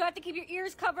disease. You have to keep your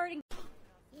ears covered and...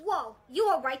 Whoa, you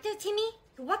all right there, Timmy?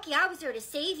 You're lucky I was there to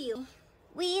save you.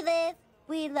 We live,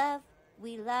 we love,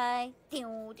 we lie.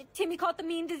 Timmy caught the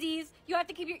meme disease. You have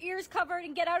to keep your ears covered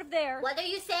and get out of there. What are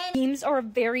you saying? Memes are a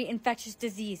very infectious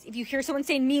disease. If you hear someone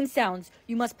saying meme sounds,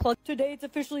 you must plug. Today it's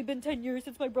officially been 10 years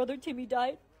since my brother Timmy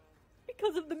died.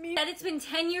 Because of the meme. Said it's been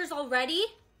 10 years already?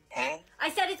 I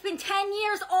said it's been 10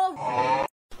 years already.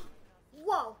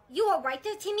 Whoa, you all right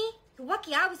there, Timmy? You're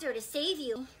lucky I was there to save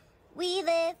you. We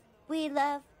live, we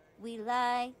love, we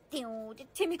lie.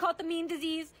 Timmy caught the meme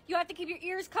disease. You have to keep your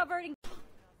ears covered and...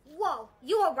 Whoa,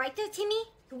 you all right there, Timmy?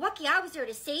 You're lucky I was there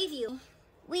to save you.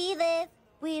 We live,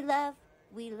 we love,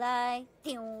 we lie.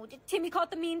 Timmy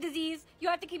caught the meme disease. You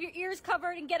have to keep your ears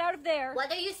covered and get out of there. What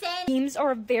are you saying? Memes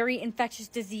are a very infectious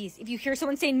disease. If you hear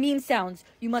someone saying meme sounds,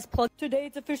 you must plug. Today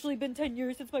it's officially been 10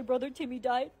 years since my brother Timmy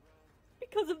died.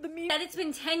 Because of the meme. Said it's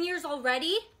been 10 years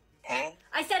already?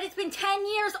 I said it's been 10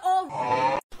 years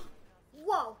already.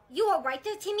 Whoa, you all right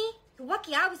there, Timmy? You're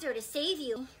lucky I was there to save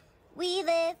you. We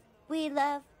live, we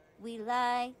love, we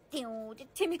lie.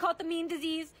 Timmy caught the meme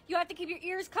disease. You have to keep your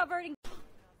ears covered and...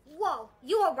 Whoa,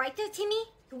 you all right there, Timmy?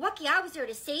 You're lucky I was there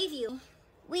to save you.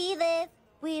 We live,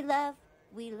 we love,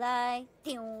 we lie.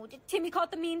 Timmy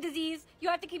caught the meme disease. You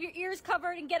have to keep your ears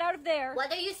covered and get out of there.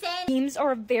 What are you saying? Memes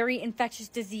are a very infectious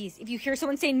disease. If you hear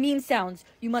someone saying meme sounds,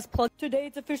 you must plug. Today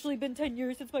it's officially been 10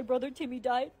 years since my brother Timmy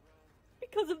died.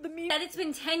 Because of the meme. Said it's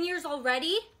been 10 years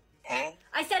already?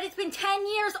 I said it's been 10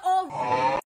 years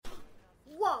already.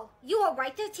 Whoa, you all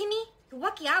right there, Timmy? You're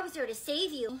lucky I was there to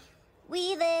save you.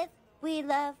 We live, we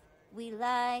love, we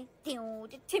lie.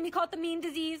 Timmy caught the meme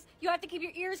disease. You have to keep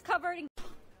your ears covered and...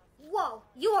 Whoa,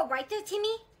 you all right there,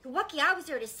 Timmy? You're lucky I was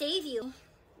there to save you.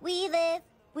 We live,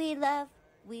 we love,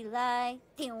 we lie.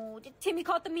 Timmy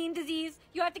caught the meme disease.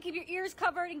 You have to keep your ears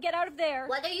covered and get out of there.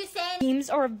 What are you saying? Memes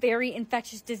are a very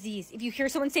infectious disease. If you hear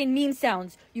someone saying meme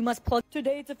sounds, you must plug.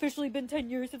 Today it's officially been 10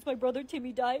 years since my brother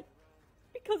Timmy died.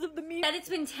 Because of the meme. Said it's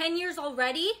been 10 years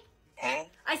already?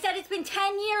 I said it's been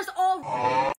 10 years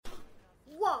already.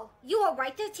 Whoa, you all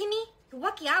right there, Timmy? You're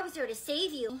lucky I was there to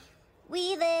save you.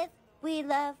 We live, we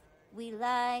love, we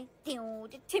lie.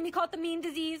 Timmy caught the meme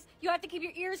disease. You have to keep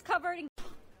your ears covered and...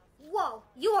 Whoa,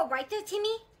 you all right there,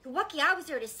 Timmy? You're lucky I was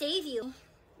there to save you.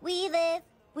 We live,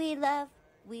 we love,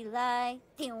 we lie.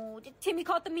 Timmy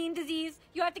caught the meme disease.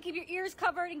 You have to keep your ears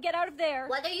covered and get out of there.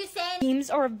 What are you saying? Memes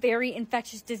are a very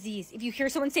infectious disease. If you hear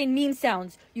someone saying meme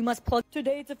sounds, you must plug.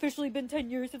 Today it's officially been 10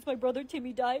 years since my brother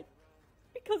Timmy died.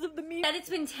 Because of the meme. Said it's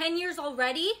been 10 years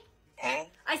already?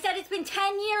 I said it's been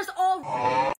 10 years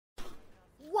already.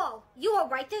 Whoa, you all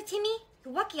right there, Timmy?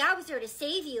 You're lucky I was there to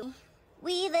save you.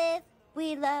 We live,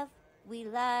 we love, we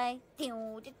lie.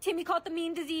 Timmy caught the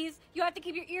meme disease. You have to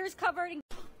keep your ears covered and...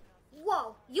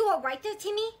 Whoa, you all right there,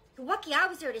 Timmy? You're lucky I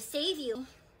was there to save you.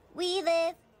 We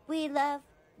live, we love,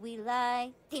 we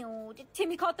lie.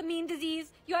 Timmy caught the meme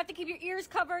disease. You have to keep your ears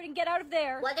covered and get out of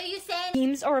there. What are you saying?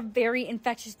 Memes are a very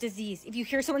infectious disease. If you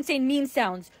hear someone saying meme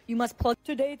sounds, you must plug.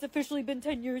 Today it's officially been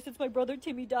 10 years since my brother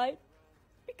Timmy died.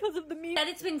 Because of the meme. Said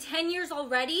it's been 10 years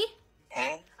already?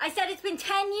 I said it's been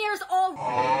 10 years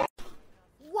already.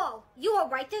 Whoa, you all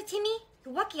right there, Timmy?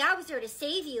 You're lucky I was there to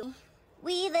save you.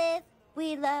 We live,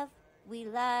 we love, we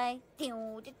lie.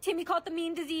 Timmy caught the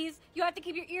meme disease. You have to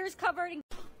keep your ears covered and...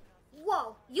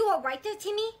 Whoa, you all right there,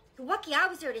 Timmy? You're lucky I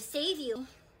was there to save you.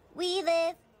 We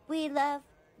live, we love,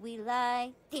 we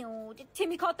lie.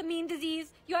 Timmy caught the meme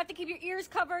disease. You have to keep your ears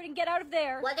covered and get out of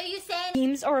there. What are you saying?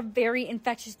 Memes are a very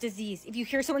infectious disease. If you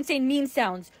hear someone saying meme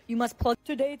sounds, you must plug.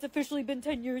 Today it's officially been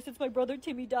 10 years since my brother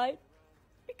Timmy died.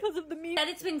 Because of the meme. Said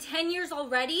it's been 10 years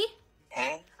already?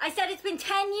 I said it's been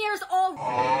 10 years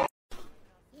already.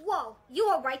 Whoa, you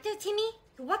all right there, Timmy?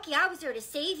 You're lucky I was there to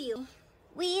save you.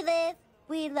 We live,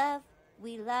 we love,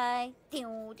 we lie.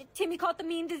 Timmy caught the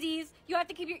meme disease. You have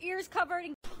to keep your ears covered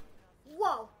and...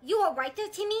 Whoa, you all right there,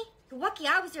 Timmy? You're lucky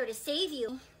I was there to save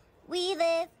you. We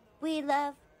live, we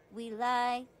love, we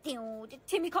lie.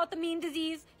 Timmy caught the mean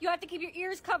disease. You have to keep your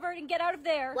ears covered and get out of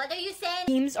there. What are you saying?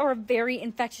 Memes are a very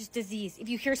infectious disease. If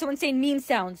you hear someone saying meme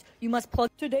sounds, you must plug.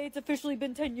 Today it's officially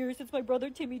been 10 years since my brother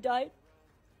Timmy died.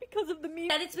 Because of the meme.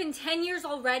 Said it's been 10 years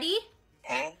already?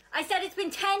 I said it's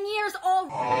been 10 years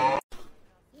already.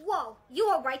 Whoa, you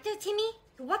all right there, Timmy?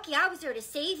 You're lucky I was there to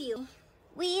save you.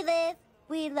 We live,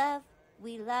 we love,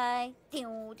 we lie.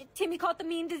 Timmy caught the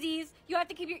mean disease. You have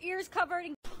to keep your ears covered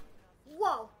and...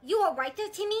 Whoa, you all right there,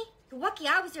 Timmy? You're lucky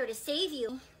I was there to save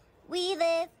you. We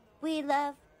live, we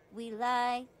love, we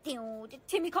lie.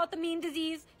 Timmy caught the mean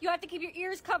disease. You have to keep your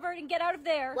ears covered and get out of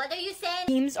there. What are you saying?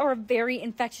 Memes are a very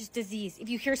infectious disease. If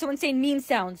you hear someone saying meme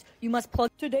sounds, you must plug.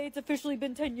 Today it's officially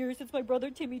been 10 years since my brother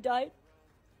Timmy died.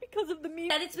 Because of the meme.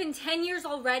 Said it's been 10 years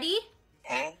already?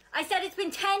 I said it's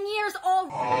been 10 years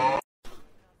already.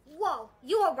 Whoa,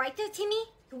 you all right there, Timmy?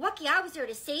 You're lucky I was there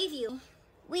to save you.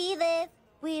 We live,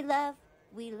 we love,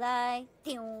 we lie.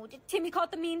 Timmy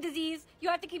caught the mean disease. You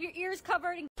have to keep your ears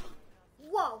covered and...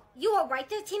 Whoa, you all right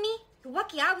there, Timmy? You're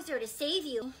lucky I was there to save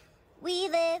you. We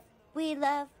live, we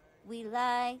love, we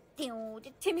lie.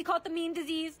 Timmy caught the mean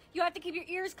disease. You have to keep your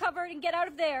ears covered and get out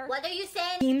of there. What are you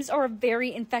saying? Memes are a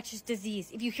very infectious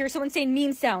disease. If you hear someone saying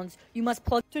meme sounds, you must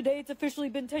plug. Today it's officially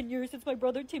been 10 years since my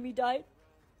brother Timmy died.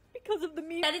 Because of the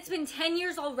meme. Said it's been 10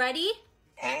 years already?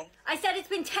 I said it's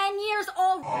been 10 years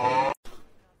already.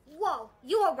 Whoa,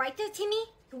 you all right there, Timmy?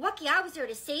 You're lucky I was there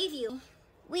to save you.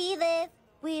 We live,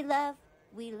 we love,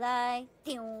 we lie.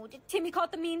 Timmy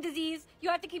caught the mean disease. You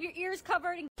have to keep your ears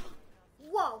covered and...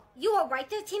 Whoa, you all right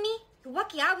there, Timmy? You're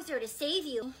lucky I was there to save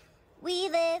you. We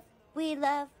live, we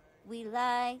love, we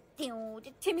lie.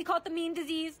 Timmy caught the mean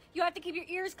disease. You have to keep your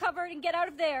ears covered and get out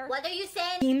of there. What are you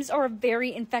saying? Memes are a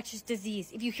very infectious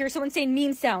disease. If you hear someone saying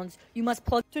meme sounds, you must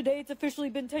plug. Today it's officially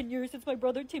been 10 years since my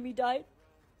brother Timmy died.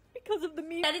 Because of the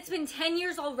meme. Said it's been 10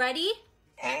 years already?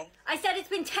 I said it's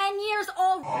been 10 years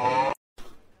already.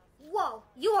 Whoa,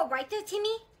 you all right there,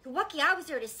 Timmy? You're lucky I was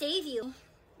there to save you.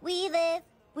 We live,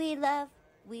 we love,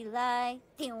 we lie.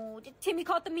 Timmy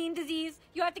caught the mean disease.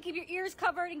 You have to keep your ears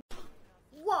covered and...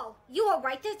 Whoa, you all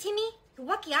right there, Timmy? You're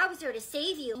lucky I was there to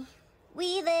save you.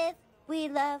 We live, we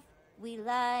love, we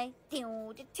lie.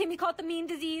 Timmy caught the mean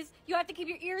disease. You have to keep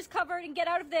your ears covered and get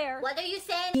out of there. What are you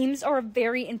saying? Memes are a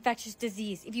very infectious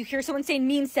disease. If you hear someone saying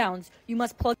meme sounds, you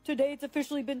must plug. Today it's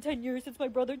officially been 10 years since my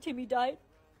brother Timmy died.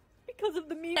 Because of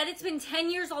the meme. Said it's been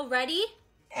 10 years already?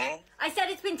 I said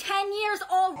it's been 10 years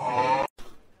already.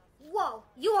 Whoa,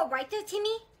 you all right there,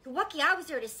 Timmy? You're lucky I was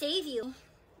there to save you.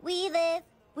 We live,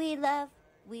 we love,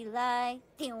 we lie.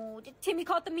 Timmy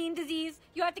caught the mean disease.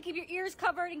 You have to keep your ears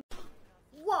covered and...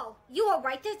 Whoa, you all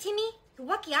right there, Timmy? You're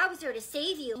lucky I was there to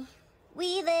save you.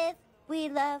 We live, we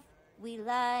love, we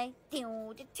lie.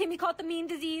 Timmy caught the mean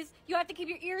disease. You have to keep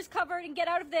your ears covered and get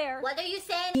out of there. What are you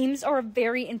saying? Memes are a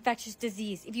very infectious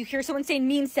disease. If you hear someone saying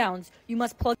meme sounds, you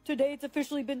must plug. Today it's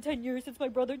officially been 10 years since my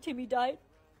brother Timmy died.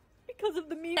 Because of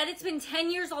the meme. Said it's been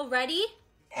 10 years already?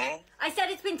 I said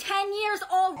it's been 10 years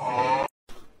already.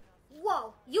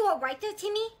 Whoa, you all right there,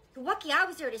 Timmy? You're lucky I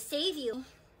was there to save you.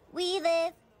 We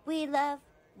live, we love,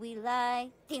 we lie.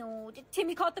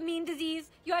 Timmy caught the mean disease.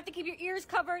 You have to keep your ears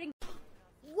covered and...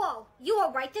 Whoa, you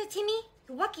all right there, Timmy?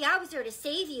 You're lucky I was there to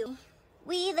save you.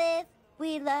 We live,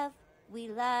 we love, we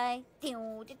lie.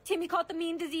 Timmy caught the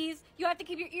mean disease. You have to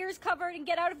keep your ears covered and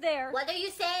get out of there. What are you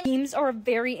saying? Memes are a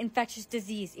very infectious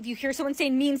disease. If you hear someone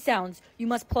saying meme sounds, you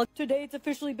must plug. Today it's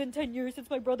officially been 10 years since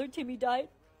my brother Timmy died.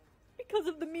 Because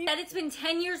of the meme. Said it's been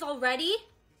 10 years already?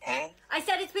 I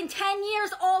said it's been 10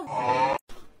 years already.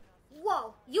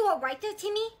 Whoa, you all right there,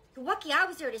 Timmy? You're lucky I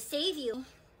was there to save you.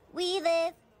 We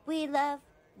live, we love,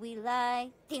 we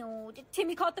lie.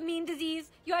 Timmy caught the mean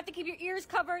disease. You have to keep your ears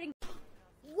covered and...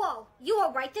 Whoa, you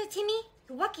all right there, Timmy?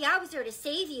 You're lucky I was there to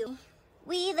save you.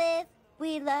 We live,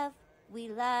 we love, we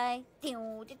lie.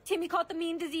 Timmy caught the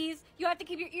mean disease. You have to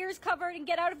keep your ears covered and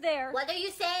get out of there. What are you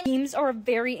saying? Memes are a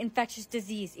very infectious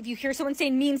disease. If you hear someone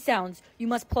saying meme sounds, you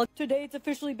must plug. Today it's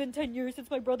officially been 10 years since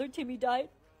my brother Timmy died.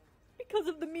 Because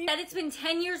of the meme. Said it's been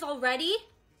 10 years already?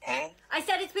 I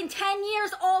said it's been 10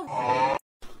 years already.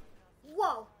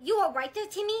 Whoa, you all right there,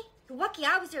 Timmy? You're lucky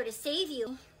I was there to save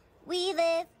you. We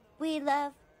live, we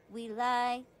love, we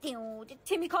lie.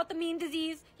 Timmy caught the mean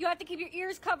disease. You have to keep your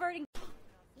ears covered and...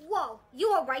 Whoa,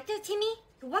 you all right there, Timmy?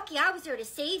 You're lucky I was there to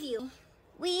save you.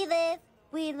 We live,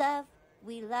 we love,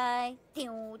 we lie.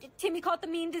 Timmy caught the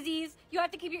mean disease. You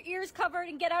have to keep your ears covered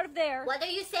and get out of there. What are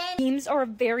you saying? Memes are a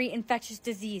very infectious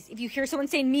disease. If you hear someone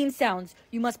saying meme sounds,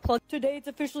 you must plug. Today it's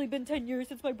officially been 10 years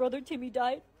since my brother Timmy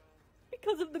died.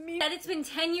 Because of the meme. That it's been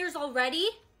 10 years already?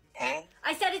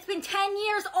 I said it's been 10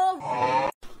 years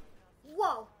already.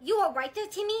 Whoa, you were right there,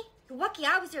 Timmy? You're lucky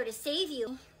I was there to save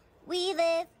you. We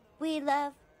live, we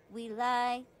love, we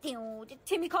lie.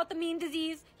 Timmy caught the meme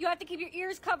disease. You have to keep your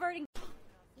ears covered and...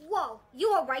 Whoa,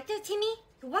 you were right there, Timmy?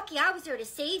 You're lucky I was there to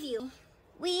save you.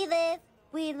 We live,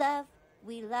 we love,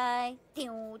 we lie.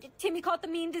 Timmy caught the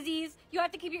meme disease. You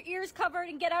have to keep your ears covered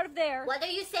and get out of there. What are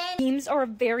you saying? Memes are a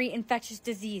very infectious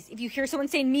disease. If you hear someone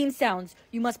saying meme sounds,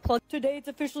 you must plug... Today it's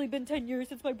officially been 10 years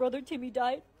since my brother Timmy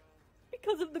died.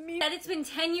 Because of the meme. That it's been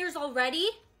 10 years already?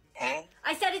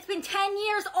 I said it's been 10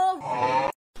 years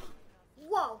already.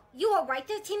 Whoa, you were right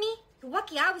there, Timmy? You're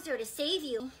lucky I was there to save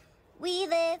you. We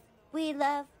live, we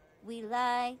love, we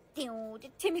lie.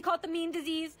 Timmy caught the meme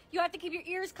disease. You have to keep your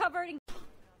ears covered and...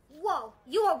 Whoa,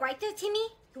 you were right there, Timmy?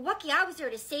 You're lucky I was there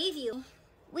to save you.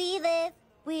 We live,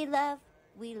 we love,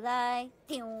 we lie.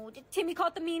 Timmy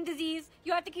caught the meme disease.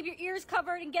 You have to keep your ears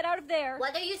covered and get out of there.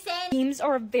 What are you saying? Memes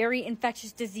are a very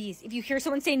infectious disease. If you hear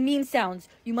someone saying meme sounds,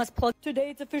 you must plug... Today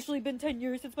it's officially been 10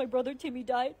 years since my brother Timmy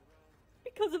died.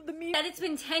 Because of the meme. That it's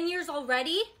been 10 years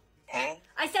already?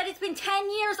 I said it's been 10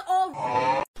 years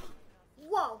already.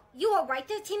 Whoa, you were right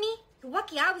there, Timmy? You're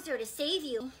lucky I was there to save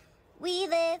you. We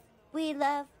live, we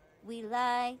love, we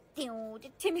lie.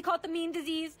 Timmy caught the meme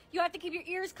disease. You have to keep your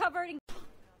ears covered and...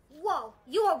 Whoa,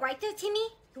 you were right there, Timmy?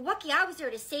 You're lucky I was there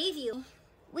to save you.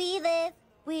 We live,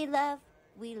 we love,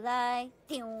 we lie.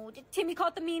 Timmy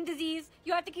caught the meme disease.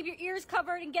 You have to keep your ears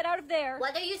covered and get out of there.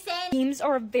 What are you saying? Memes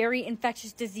are a very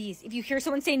infectious disease. If you hear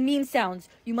someone saying meme sounds,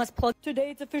 you must plug...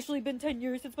 Today it's officially been 10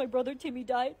 years since my brother Timmy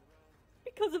died.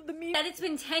 Because of the meme. That it's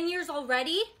been 10 years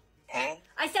already?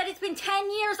 I said it's been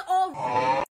 10 years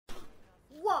already.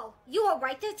 Whoa, you were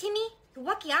right there, Timmy? You're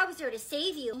lucky I was there to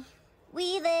save you.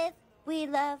 We live, we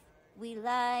love, we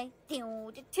lie.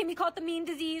 Timmy caught the meme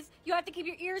disease. You have to keep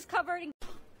your ears covered and...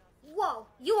 Whoa,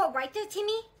 you were right there,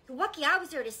 Timmy? You're lucky I was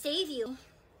there to save you.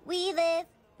 We live,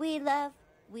 we love,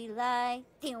 we lie.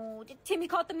 Timmy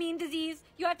caught the meme disease.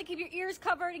 You have to keep your ears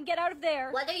covered and get out of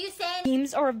there. What are you saying?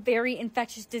 Memes are a very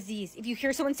infectious disease. If you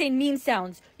hear someone saying meme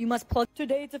sounds, you must plug...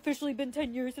 Today it's officially been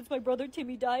 10 years since my brother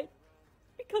Timmy died.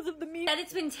 Because of the meme. That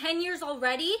it's been 10 years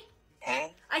already?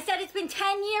 I said it's been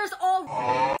 10 years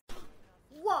already.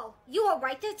 Whoa, you were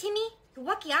right there, Timmy? You're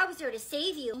lucky I was there to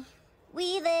save you.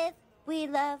 We live, we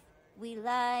love, we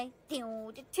lie.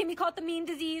 Timmy caught the meme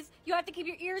disease. You have to keep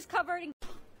your ears covered and...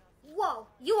 Whoa,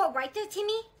 you were right there,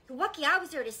 Timmy? You're lucky I was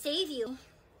there to save you.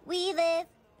 We live,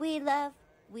 we love,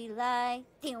 we lie.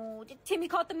 Timmy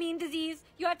caught the meme disease.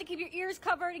 You have to keep your ears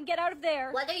covered and get out of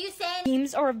there. What are you saying?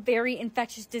 Memes are a very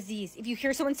infectious disease. If you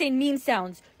hear someone saying meme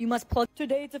sounds, you must plug...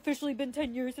 Today it's officially been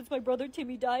 10 years since my brother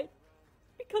Timmy died.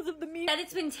 Because of the meme. That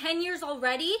it's been 10 years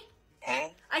already?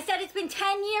 I said it's been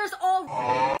 10 years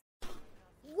already.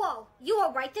 Whoa, you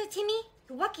were right there, Timmy?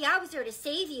 You're lucky I was there to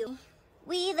save you.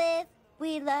 We live,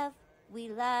 we love, we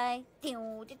lie.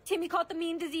 Timmy caught the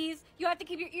meme disease. You have to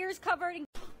keep your ears covered and...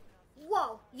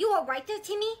 Whoa, you were right there,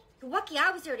 Timmy? You're lucky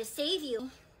I was there to save you.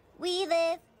 We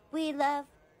live, we love,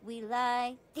 we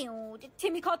lie.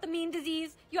 Timmy caught the meme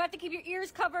disease. You have to keep your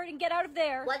ears covered and get out of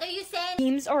there. What are you saying?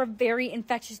 Memes are a very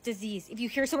infectious disease. If you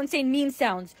hear someone saying meme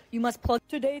sounds, you must plug...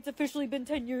 Today it's officially been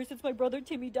 10 years since my brother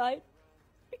Timmy died.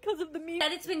 Because of the meme.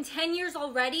 That it's been 10 years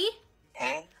already?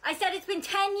 I said it's been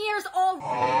 10 years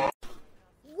already.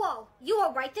 Whoa, you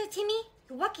were right there, Timmy?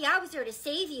 You're lucky I was there to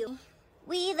save you.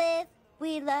 We live,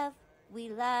 we love, we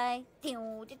lie.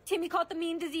 Timmy caught the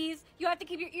meme disease. You have to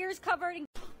keep your ears covered and...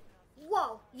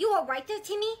 Whoa, you were right there,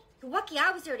 Timmy? You're lucky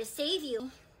I was there to save you.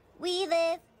 We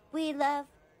live, we love,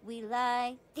 we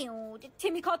lie.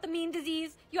 Timmy caught the meme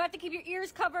disease. You have to keep your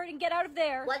ears covered and get out of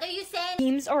there. What are you saying?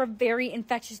 Memes are a very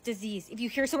infectious disease. If you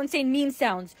hear someone saying meme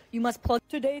sounds, you must plug...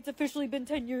 Today it's officially been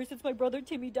 10 years since my brother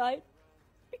Timmy died.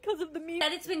 Because of the meme.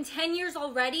 That it's been 10 years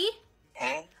already?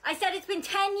 I said it's been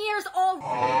 10 years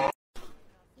already.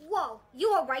 Whoa,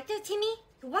 you were right there, Timmy?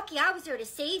 You're lucky I was there to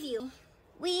save you.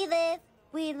 We live,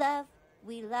 we love,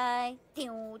 we lie.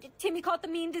 Timmy caught the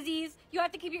meme disease. You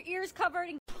have to keep your ears covered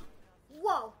and...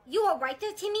 Whoa, you were right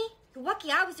there, Timmy? You're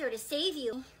lucky I was there to save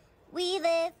you. We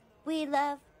live, we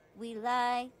love, we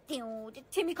lie.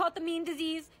 Timmy caught the meme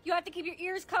disease. You have to keep your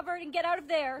ears covered and get out of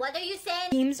there. What are you saying?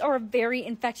 Memes are a very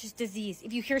infectious disease.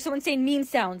 If you hear someone saying meme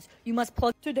sounds, you must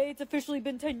plug... Today it's officially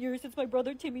been 10 years since my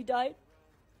brother Timmy died.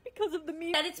 Because of the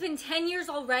meme. That it's been 10 years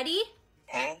already?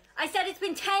 I said it's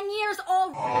been 10 years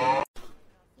already.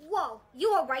 Whoa,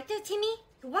 you were right there, Timmy?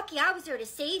 You're lucky I was there to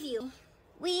save you.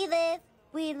 We live,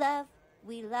 we love,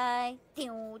 we lie.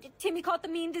 Timmy caught the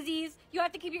meme disease. You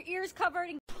have to keep your ears covered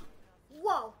and...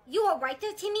 Whoa, you were right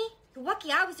there, Timmy? You're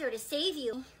lucky I was there to save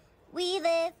you. We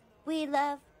live, we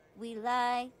love, we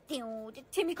lie.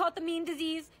 Timmy caught the mean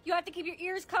disease. You have to keep your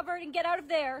ears covered and get out of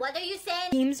there. What are you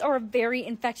saying? Memes are a very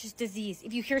infectious disease.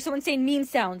 If you hear someone saying mean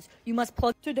sounds, you must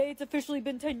plug. Today it's officially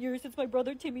been 10 years since my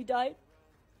brother Timmy died.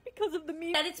 Because of the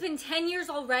meme. Said it's been 10 years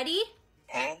already?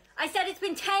 I said it's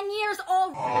been 10 years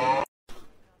already.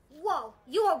 Whoa,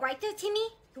 you alright there, Timmy?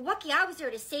 You're lucky I was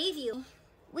there to save you.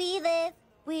 We live,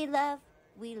 we love,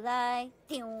 we lie.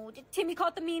 Timmy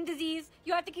caught the mean disease.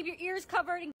 You have to keep your ears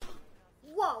covered and...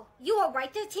 Whoa, you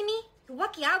alright there, Timmy? You're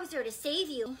lucky I was there to save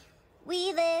you.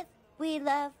 We live, we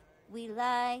love, we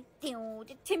lie.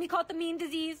 Timmy caught the mean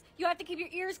disease. You have to keep your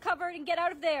ears covered and get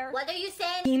out of there. What are you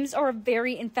saying? Memes are a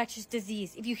very infectious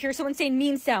disease. If you hear someone saying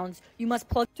mean sounds, you must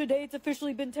plug. Today it's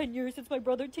officially been 10 years since my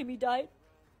brother Timmy died.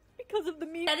 Because of the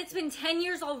meme. Said it's been 10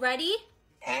 years already?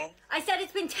 I said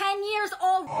it's been 10 years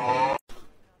already.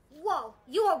 Whoa,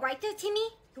 you alright there, Timmy?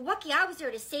 You're lucky I was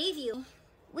there to save you.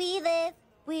 We live,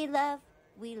 we love,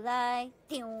 we lie.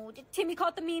 Timmy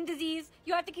caught the mean disease.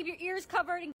 You have to keep your ears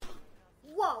covered and...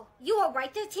 Whoa, you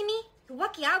alright there, Timmy? You're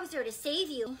lucky I was there to save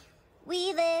you.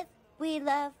 We live, we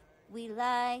love, we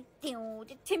lie.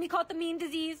 Timmy caught the mean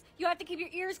disease. You have to keep your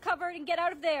ears covered and get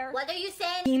out of there. What are you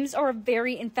saying? Memes are a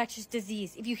very infectious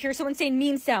disease. If you hear someone saying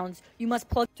mean sounds, you must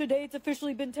plug. Today it's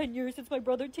officially been 10 years since my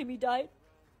brother Timmy died.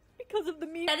 Because of the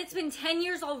meme. Said it's been 10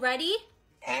 years already?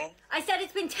 I said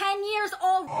it's been 10 years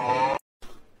already.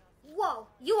 Whoa,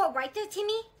 you alright there,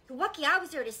 Timmy? You're lucky I was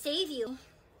there to save you.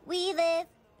 We live,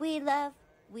 we love,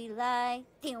 we lie.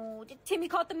 Timmy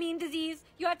caught the mean disease.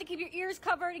 You have to keep your ears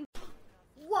covered and...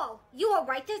 Whoa, you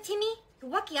alright there, Timmy?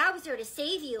 You're lucky I was there to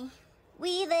save you.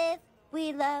 We live,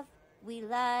 we love, we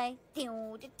lie.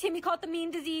 Timmy caught the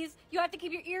mean disease. You have to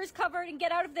keep your ears covered and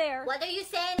get out of there. What are you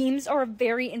saying? Memes are a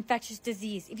very infectious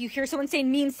disease. If you hear someone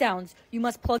saying mean sounds, you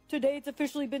must plug. Today it's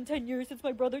officially been 10 years since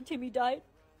my brother Timmy died.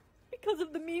 Because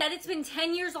of the meme. Said it's been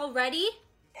 10 years already?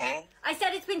 I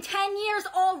said it's been 10 years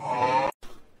already.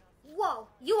 Whoa,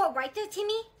 you alright there,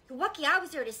 Timmy? You're lucky I was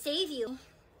there to save you.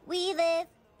 We live,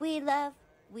 we love,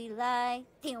 we lie.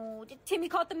 Timmy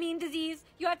caught the mean disease.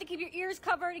 You have to keep your ears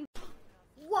covered and...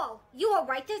 Whoa, you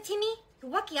alright there, Timmy?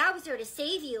 You're lucky I was there to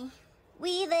save you.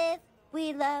 We live,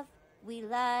 we love, we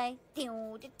lie.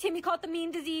 Timmy caught the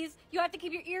mean disease. You have to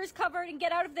keep your ears covered and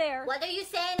get out of there. What are you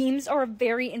saying? Memes are a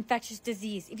very infectious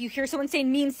disease. If you hear someone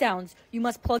saying mean sounds, you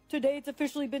must plug. Today it's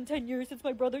officially been 10 years since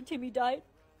my brother Timmy died.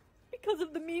 Because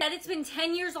of the meme. Said it's been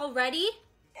 10 years already?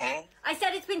 I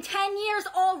said it's been 10 years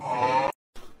already.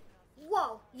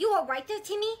 Whoa, you alright there,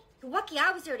 Timmy? You're lucky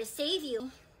I was there to save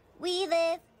you. We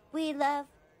live, we love,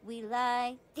 we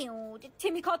lie.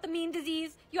 Timmy caught the mean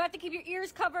disease. You have to keep your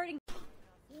ears covered and...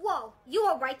 Whoa, you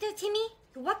alright there, Timmy?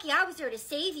 You're lucky I was there to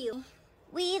save you.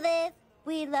 We live,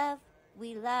 we love,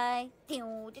 we lie.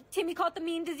 Timmy caught the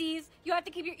mean disease. You have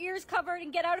to keep your ears covered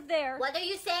and get out of there. What are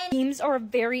you saying? Memes are a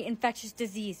very infectious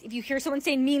disease. If you hear someone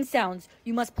saying mean sounds,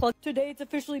 you must plug. Today it's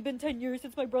officially been 10 years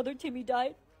since my brother Timmy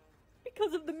died.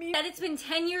 Because of the meme. Said it's been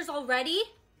 10 years already?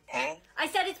 I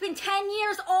said it's been 10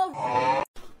 years already.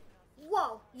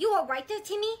 Whoa, you alright there,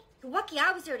 Timmy? You're lucky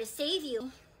I was there to save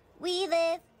you. We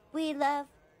live, we love,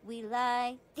 we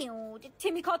lie.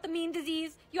 Timmy caught the mean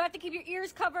disease. You have to keep your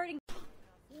ears covered and...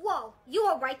 Whoa, you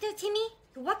alright there, Timmy?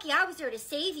 You're lucky I was there to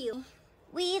save you.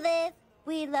 We live,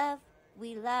 we love,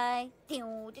 we lie.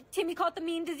 Timmy caught the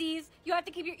mean disease. You have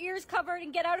to keep your ears covered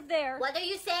and get out of there. What are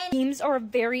you saying? Memes are a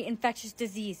very infectious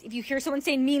disease. If you hear someone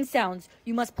saying mean sounds,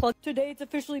 you must plug. Today it's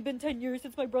officially been 10 years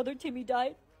since my brother Timmy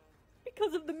died.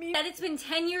 Because of the meme. Said it's been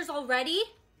 10 years already?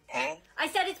 I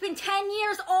said it's been 10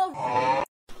 years already.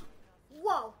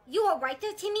 Whoa, you alright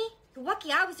there, Timmy? You're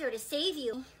lucky I was there to save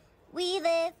you. We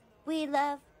live, we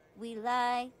love, we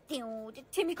lie.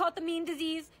 Timmy caught the mean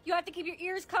disease. You have to keep your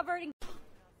ears covered and...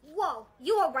 Whoa,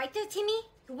 you alright there, Timmy?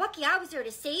 You're lucky I was there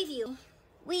to save you.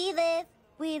 We live,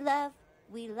 we love,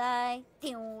 we lie.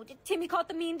 Timmy caught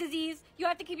the mean disease. You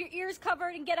have to keep your ears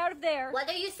covered and get out of there. What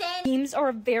are you saying? Memes are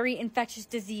a very infectious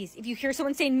disease. If you hear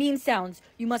someone saying mean sounds,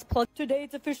 you must plug. Today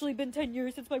it's officially been 10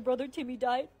 years since my brother Timmy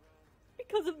died.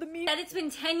 Because of the meme. Said it's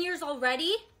been 10 years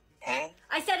already?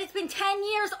 I said it's been 10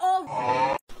 years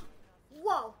already.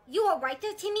 Whoa, you alright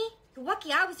there, Timmy? You're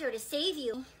lucky I was there to save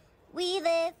you. We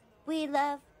live, we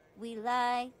love, we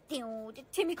lie.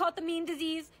 Timmy caught the mean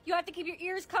disease. You have to keep your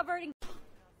ears covered and...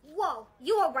 Whoa,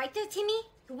 you alright there, Timmy?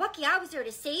 You're lucky I was there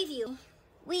to save you.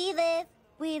 We live,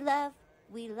 we love,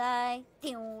 we lie.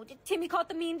 Timmy caught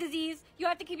the mean disease. You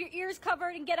have to keep your ears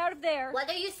covered and get out of there. What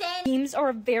are you saying? Memes are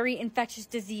a very infectious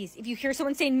disease. If you hear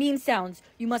someone saying mean sounds,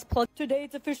 you must plug. Today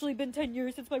it's officially been 10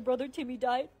 years since my brother Timmy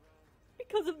died.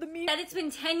 Because of the meme. Said it's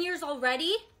been 10 years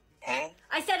already?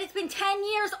 I said it's been 10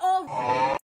 years all.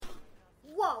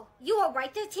 Whoa, you were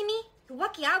right there, Timmy? You're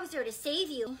lucky I was there to save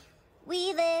you.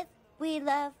 We live, we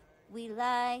love, we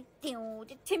lie.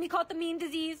 Timmy caught the mean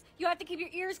disease. You have to keep your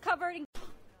ears covered and...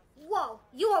 Whoa,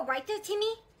 you were right there,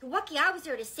 Timmy? You're lucky I was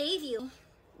there to save you.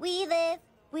 We live,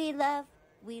 we love,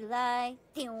 we lie.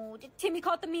 Timmy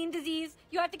caught the mean disease.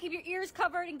 You have to keep your ears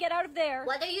covered and get out of there.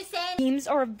 What are you saying? Memes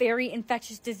are a very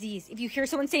infectious disease. If you hear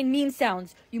someone saying meme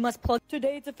sounds, you must plug...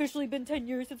 Today it's officially been 10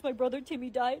 years since my brother Timmy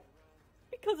died.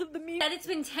 Because of the meme... That it's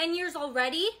been 10 years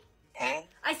already?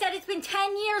 I said it's been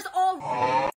 10 years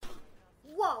already.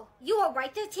 Whoa, you were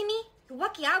right there, Timmy? You're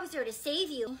lucky I was there to save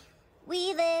you.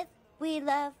 We live, we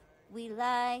love, we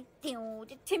lie.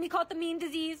 Timmy caught the mean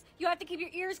disease. You have to keep your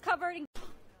ears covered and...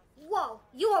 Whoa,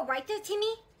 you were right there,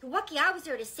 Timmy? You're lucky I was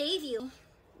there to save you.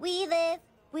 We live,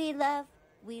 we love,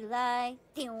 we lie.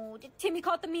 Timmy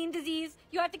caught the mean disease.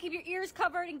 You have to keep your ears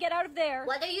covered and get out of there.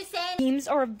 What are you saying? Memes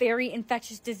are a very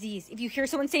infectious disease. If you hear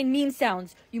someone saying meme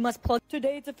sounds, you must plug...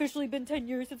 Today it's officially been 10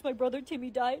 years since my brother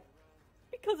Timmy died.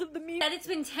 Because of the meme... That it's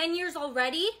been 10 years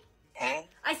already?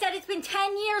 I said it's been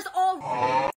 10 years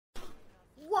already.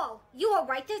 Whoa, you were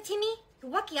right there, Timmy?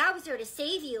 You're lucky I was there to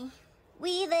save you.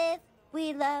 We live,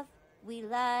 we love, we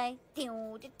lie.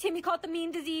 Timmy caught the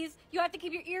mean disease. You have to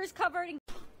keep your ears covered and...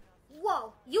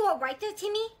 Whoa, you were right there,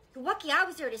 Timmy? You're lucky I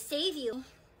was there to save you.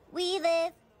 We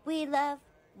live, we love,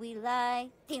 we lie.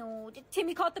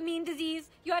 Timmy caught the mean disease.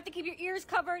 You have to keep your ears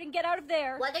covered and get out of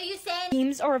there. What are you saying?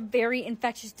 Memes are a very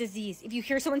infectious disease. If you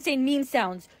hear someone saying meme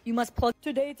sounds, you must plug...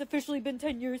 Today it's officially been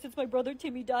 10 years since my brother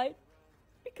Timmy died.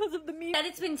 Because of the meme... That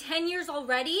it's been 10 years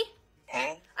already?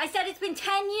 I said it's been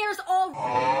 10 years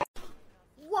already.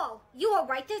 Whoa, you were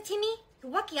right there, Timmy?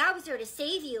 You're lucky I was there to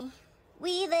save you.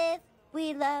 We live,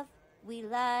 we love, we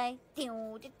lie.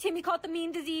 Timmy caught the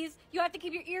mean disease. You have to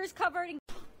keep your ears covered and...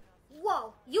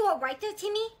 Whoa, you were right there,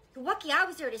 Timmy? You're lucky I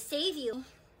was there to save you.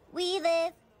 We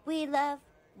live, we love,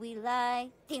 we lie.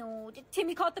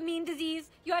 Timmy caught the mean disease.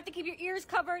 You have to keep your ears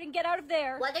covered and get out of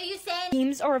there. What are you saying?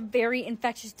 Memes are a very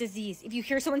infectious disease. If you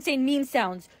hear someone saying meme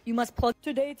sounds, you must plug...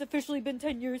 Today it's officially been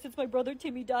 10 years since my brother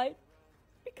Timmy died.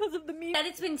 Because of the meme... That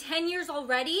it's been 10 years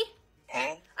already?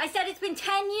 I said it's been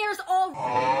 10 years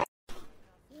already.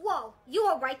 Whoa, you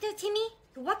were right there, Timmy?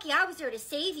 You're lucky I was there to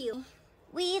save you.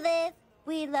 We live,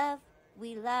 we love,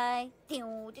 we lie.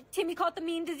 Timmy caught the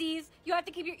mean disease. You have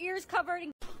to keep your ears covered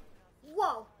and...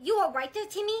 Whoa, you were right there,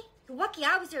 Timmy? You're lucky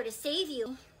I was there to save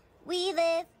you. We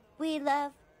live, we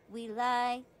love, we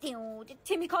lie.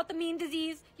 Timmy caught the mean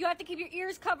disease. You have to keep your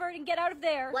ears covered and get out of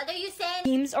there. What are you saying?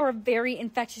 Memes are a very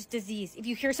infectious disease. If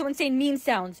you hear someone saying meme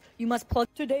sounds, you must plug...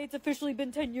 Today it's officially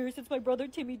been 10 years since my brother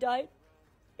Timmy died.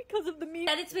 Because of the meme...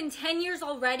 That it's been 10 years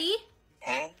already?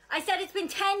 I said it's been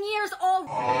 10 years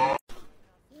already.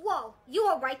 Whoa, you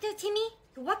were right there, Timmy?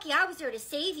 You're lucky I was there to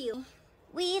save you.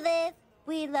 We live,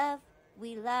 we love,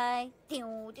 we lie.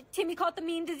 Timmy caught the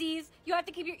mean disease. You have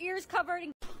to keep your ears covered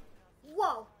and...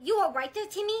 Whoa, you were right there,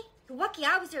 Timmy? You're lucky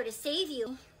I was there to save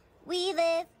you. We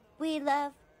live, we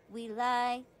love, we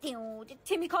lie.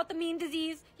 Timmy caught the mean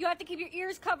disease. You have to keep your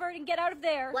ears covered and get out of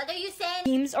there. What are you saying?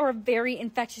 Memes are a very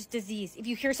infectious disease. If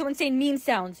you hear someone saying meme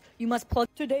sounds, you must plug...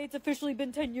 Today it's officially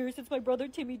been 10 years since my brother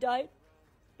Timmy died.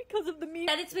 Because of the meme...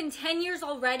 That it's been 10 years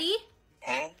already?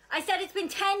 I said it's been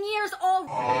 10 years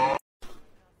already.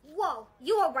 Whoa,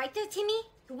 you were right there, Timmy?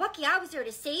 You're lucky I was there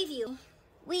to save you.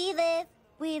 We live,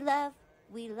 we love,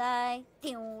 we lie.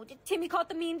 Timmy caught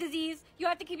the mean disease. You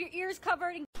have to keep your ears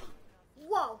covered and...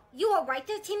 Whoa, you were right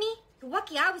there, Timmy? You're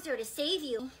lucky I was there to save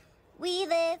you. We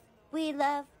live, we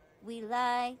love, we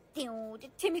lie.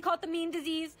 Timmy caught the mean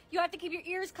disease. You have to keep your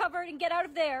ears covered and get out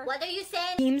of there. What are you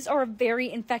saying? Memes are a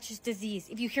very infectious disease.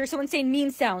 If you hear someone saying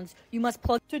meme sounds, you must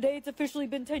plug... Today it's officially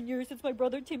been 10 years since my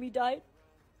brother Timmy died.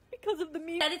 Because of the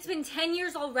meme... That it's been 10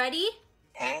 years already?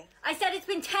 I said it's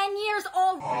been 10 years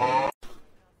already.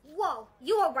 Whoa,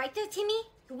 you were right there, Timmy?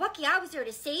 You're lucky I was there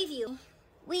to save you.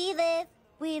 We live,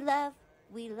 we love,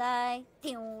 we lie.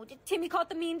 Timmy caught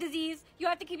the mean disease. You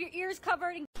have to keep your ears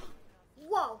covered and...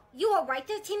 Whoa, you were right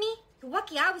there, Timmy? You're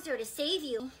lucky I was there to save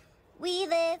you. We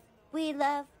live, we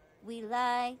love, we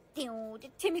lie.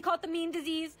 Timmy caught the mean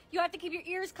disease. You have to keep your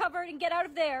ears covered and get out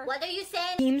of there. What are you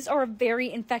saying? Memes are a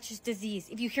very infectious disease.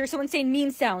 If you hear someone saying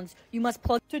meme sounds, you must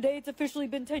plug... Today it's officially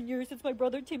been 10 years since my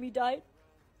brother Timmy died.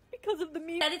 Because of the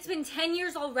meme... That it's been 10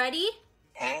 years already?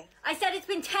 I said it's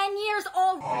been 10 years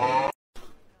already.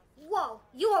 Whoa,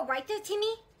 you were right there,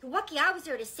 Timmy? You're lucky I was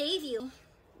there to save you.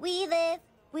 We live,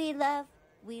 we love,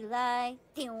 we lie.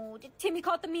 Timmy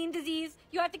caught the mean disease.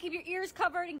 You have to keep your ears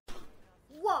covered and...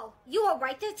 Whoa, you were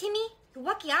right there, Timmy? You're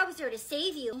lucky I was there to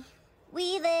save you.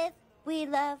 We live, we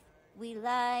love, we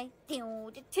lie.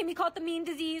 Timmy caught the mean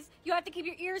disease. You have to keep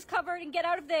your ears covered and get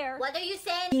out of there. What are you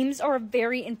saying? Memes are a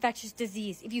very infectious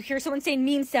disease. If you hear someone saying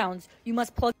mean sounds, you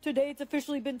must plug. Today it's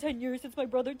officially been 10 years since my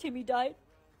brother Timmy died.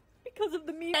 Because of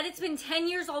the meme. Said it's been 10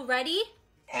 years already?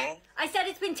 I said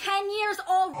it's been 10 years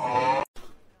already.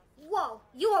 Whoa,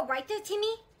 you alright there,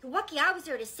 Timmy? You're lucky I was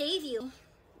there to save you.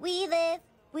 We live,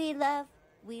 we love,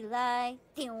 we lie.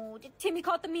 Timmy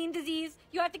caught the mean disease.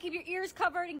 You have to keep your ears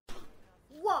covered and...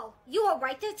 Whoa, you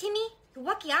alright there, Timmy? You're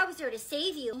lucky I was there to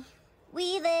save you.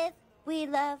 We live, we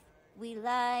love, we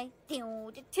lie.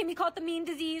 Timmy caught the mean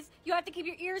disease. You have to keep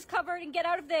your ears covered and get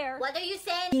out of there. What are you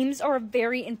saying? Memes are a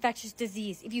very infectious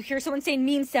disease. If you hear someone saying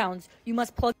mean sounds, you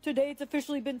must plug. Today it's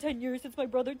officially been 10 years since my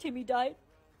brother Timmy died.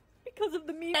 Because of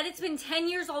the meme. Said it's been 10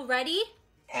 years already?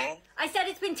 I said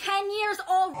it's been 10 years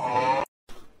already.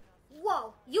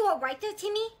 Whoa, you alright there,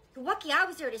 Timmy? You're lucky I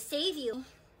was there to save you.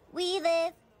 We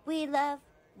live, we love,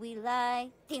 we lie.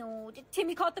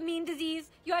 Timmy caught the mean disease.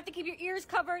 You have to keep your ears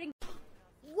covered and...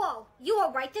 Whoa, you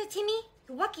alright there, Timmy?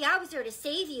 You're lucky I was there to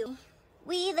save you.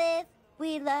 We live,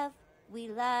 we love, we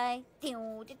lie.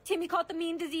 Timmy caught the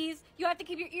mean disease. You have to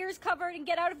keep your ears covered and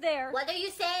get out of there. What are you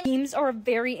saying? Memes are a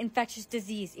very infectious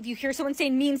disease. If you hear someone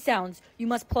saying mean sounds, you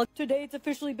must plug. Today it's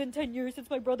officially been 10 years since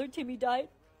my brother Timmy died.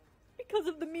 Because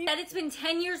of the meme. Said it's been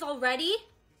 10 years already?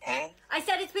 I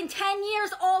said it's been 10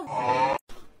 years already.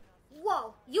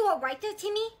 Whoa, you alright there,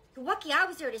 Timmy? You're lucky I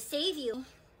was there to save you.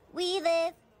 We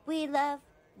live, we love,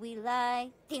 we lie.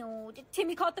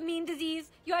 Timmy caught the mean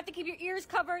disease. You have to keep your ears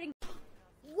covered and...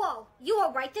 Whoa, you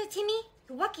alright there, Timmy?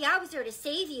 You're lucky I was there to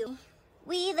save you.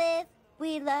 We live,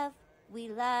 we love, we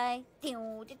lie.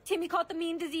 Timmy caught the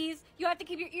mean disease. You have to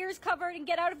keep your ears covered and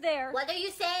get out of there. What are you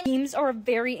saying? Memes are a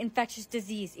very infectious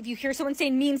disease. If you hear someone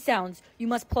saying mean sounds, you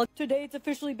must plug. Today it's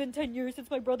officially been 10 years since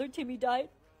my brother Timmy died.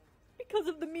 Because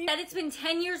of the meme. Said it's been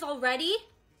 10 years already?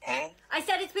 I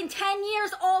said it's been 10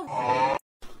 years already.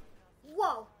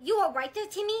 Whoa, you alright there,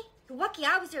 Timmy? You're lucky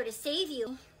I was there to save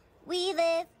you. We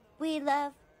live, we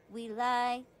love, we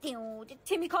lie.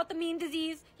 Timmy caught the mean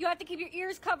disease. You have to keep your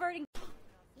ears covered and...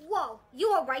 Whoa,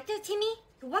 you alright there, Timmy?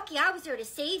 You're lucky I was there to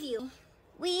save you.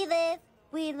 We live,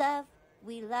 we love,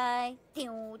 we lie.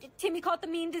 Timmy caught the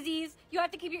mean disease. You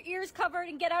have to keep your ears covered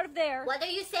and get out of there. What are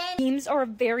you saying? Memes are a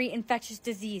very infectious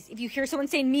disease. If you hear someone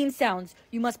saying mean sounds,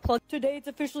 you must plug. Today it's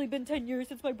officially been 10 years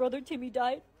since my brother Timmy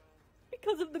died.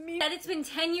 Because of the meme. Said it's been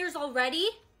 10 years already?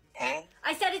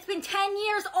 I said it's been 10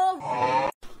 years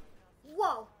already.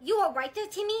 Whoa, you alright there,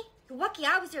 Timmy? You're lucky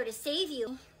I was there to save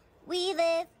you. We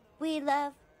live, we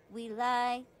love, we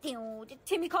lie.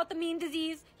 Timmy caught the mean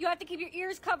disease. You have to keep your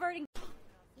ears covered and...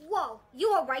 Whoa,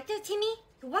 you alright there, Timmy?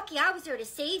 You're lucky I was there to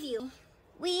save you.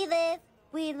 We live,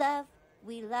 we love,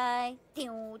 we lie.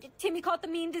 Timmy caught the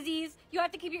mean disease. You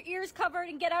have to keep your ears covered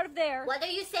and get out of there. What are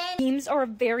you saying? Memes are a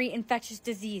very infectious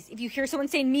disease. If you hear someone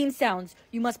saying mean sounds,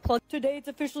 you must plug. Today it's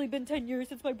officially been 10 years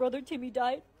since my brother Timmy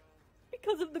died.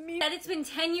 Because of the meme. Said it's been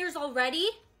 10 years already?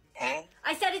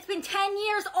 I said it's been 10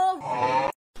 years already.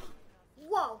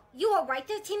 Whoa, you alright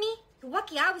there, Timmy? You're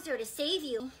lucky I was there to save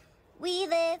you. We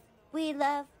live, we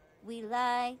love, we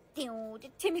lie.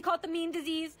 Timmy caught the mean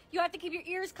disease. You have to keep your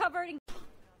ears covered and...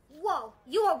 Whoa,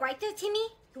 you alright there, Timmy?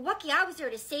 You're lucky I was there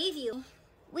to save you.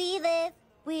 We live,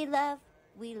 we love,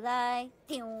 we lie.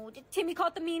 Timmy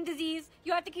caught the mean disease.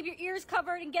 You have to keep your ears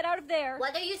covered and get out of there.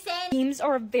 What are you saying? Memes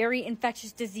are a very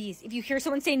infectious disease. If you hear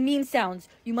someone saying mean sounds,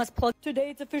 you must plug. Today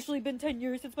it's officially been 10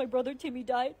 years since my brother Timmy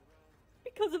died.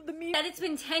 Because of the meme. Said it's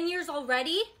been 10 years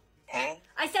already?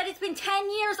 I said it's been 10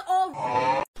 years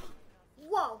already.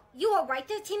 Whoa, you alright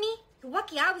there, Timmy? You're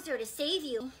lucky I was there to save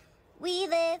you. We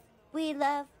live, we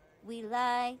love, we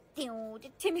lie.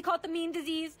 Timmy caught the mean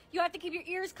disease. You have to keep your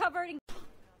ears covered and...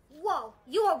 Whoa,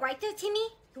 you alright there, Timmy?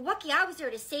 You're lucky I was there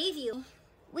to save you.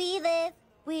 We live,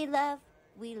 we love,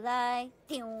 we lie.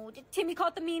 Timmy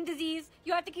caught the mean disease.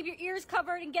 You have to keep your ears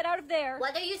covered and get out of there.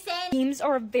 What are you saying? Memes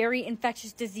are a very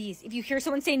infectious disease. If you hear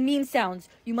someone saying mean sounds,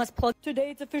 you must plug.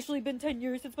 Today it's officially been 10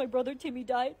 years since my brother Timmy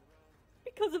died.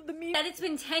 Because of the meme. Said it's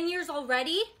been 10 years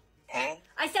already?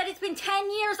 I said it's been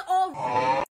 10 years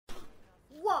already.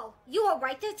 Whoa, you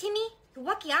alright there, Timmy? You're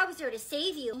lucky I was there to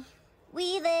save you.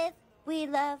 We live, we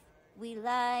love, we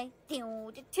lie.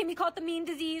 Timmy caught the mean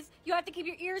disease. You have to keep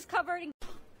your ears covered and...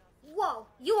 Whoa,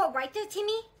 you alright there,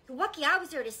 Timmy? You're lucky I was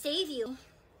there to save you.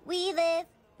 We live,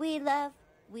 we love,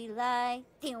 we lie.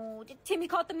 Timmy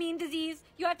caught the mean disease.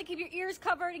 You have to keep your ears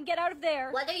covered and get out of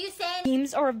there. What are you saying?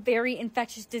 Memes are a very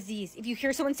infectious disease. If you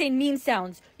hear someone saying mean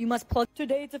sounds, you must plug.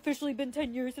 Today it's officially been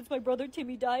 10 years since my brother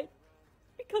Timmy died.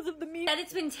 Because of the meme. Said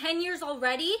it's been 10 years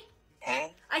already?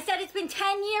 I said it's been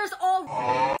 10 years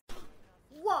already.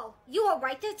 Whoa, you were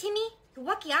right there, Timmy? You're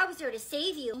lucky I was there to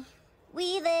save you.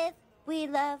 We live, we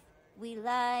love, we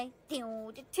lie.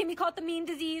 Timmy caught the mean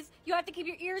disease. You have to keep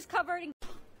your ears covered and...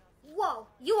 Whoa,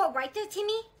 you were right there,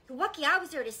 Timmy? You're lucky I was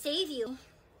there to save you.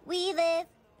 We live,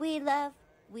 we love,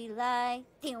 we lie.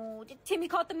 Timmy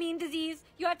caught the mean disease.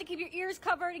 You have to keep your ears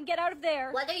covered and get out of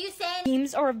there. What are you saying?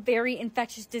 Memes are a very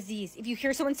infectious disease. If you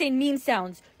hear someone saying meme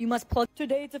sounds, you must plug...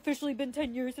 Today it's officially been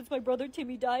 10 years since my brother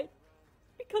Timmy died.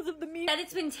 Because of the meme... Said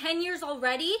it's been 10 years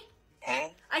already?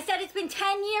 I said it's been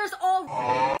 10 years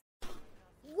already.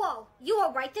 Whoa, you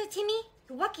were right there, Timmy?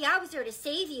 You're lucky I was there to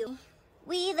save you.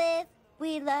 We live,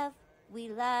 we love, we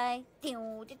lie.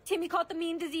 Timmy caught the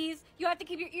mean disease. You have to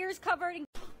keep your ears covered and...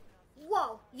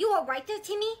 Whoa, you were right there,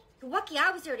 Timmy? You're lucky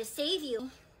I was there to save you.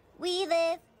 We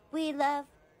live, we love,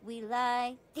 we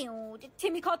lie.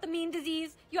 Timmy caught the mean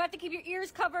disease. You have to keep your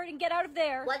ears covered and get out of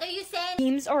there. What are you saying?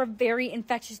 Memes are a very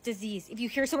infectious disease. If you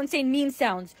hear someone saying meme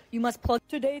sounds, you must plug...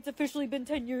 Today it's officially been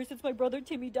 10 years since my brother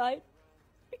Timmy died.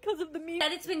 Because of the meme...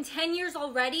 Said it's been 10 years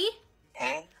already?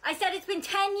 I said it's been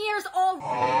 10 years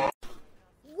already.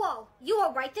 Whoa, you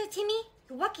were right there, Timmy?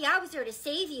 You're lucky I was there to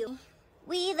save you.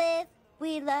 We live,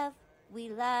 we love, we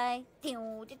lie.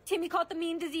 Timmy caught the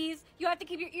mean disease. You have to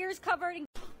keep your ears covered and...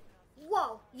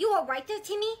 Whoa, you were right there,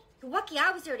 Timmy? You're lucky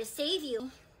I was there to save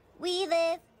you. We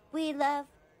live, we love,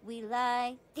 we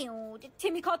lie.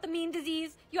 Timmy caught the mean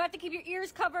disease. You have to keep your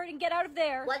ears covered and get out of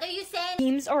there. What are you saying?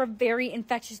 Memes are a very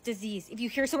infectious disease. If you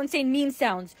hear someone saying meme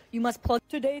sounds, you must plug...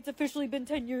 Today it's officially been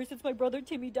 10 years since my brother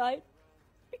Timmy died.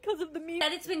 Because of the meme...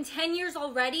 Said it's been 10 years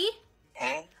already?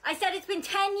 I said it's been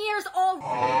 10 years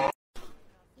already.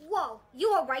 Whoa,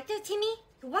 you were right there, Timmy?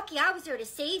 You're lucky I was there to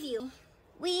save you.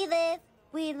 We live,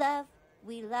 we love,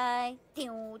 we lie.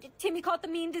 Timmy caught the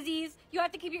mean disease. You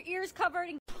have to keep your ears covered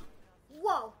and...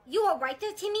 Whoa, you were right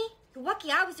there, Timmy? You're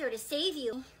lucky I was there to save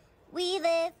you. We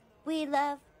live, we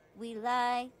love, we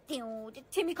lie.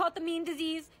 Timmy caught the mean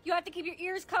disease. You have to keep your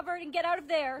ears covered and get out of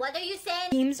there. What are you saying?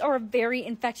 Memes are a very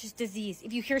infectious disease.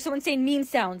 If you hear someone saying meme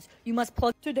sounds, you must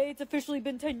plug... Today it's officially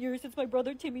been 10 years since my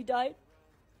brother Timmy died.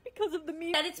 Because of the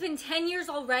meme... Said it's been 10 years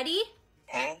already?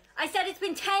 I said it's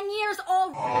been 10 years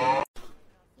already.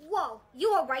 Whoa,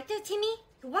 you were right there, Timmy?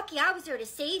 You're lucky I was there to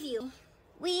save you.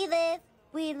 We live,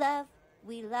 we love,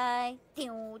 we lie.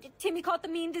 Timmy caught the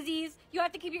mean disease. You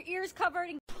have to keep your ears covered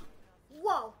and...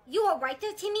 Whoa, you were right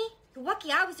there, Timmy? You're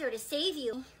lucky I was there to save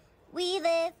you. We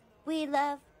live, we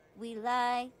love, we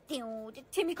lie.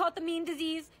 Timmy caught the mean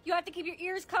disease. You have to keep your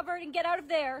ears covered and get out of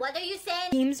there. What are you saying?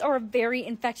 Memes are a very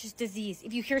infectious disease.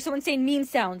 If you hear someone saying meme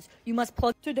sounds, you must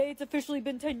plug... Today it's officially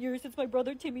been 10 years since my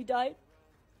brother Timmy died.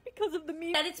 Because of the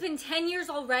meme... Said it's been 10 years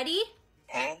already?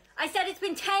 I said it's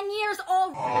been 10 years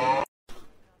already.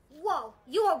 Whoa,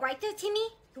 you were right there, Timmy?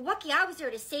 You're lucky I was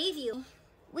there to save you.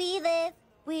 We live,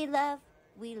 we love,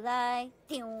 we lie.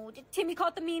 Timmy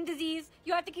caught the mean disease.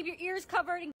 You have to keep your ears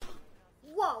covered and...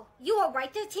 Whoa, you were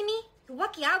right there, Timmy? You're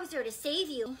lucky I was there to save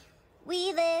you.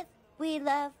 We live, we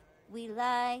love, we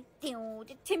lie.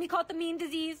 Timmy caught the mean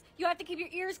disease. You have to keep your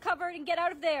ears covered and get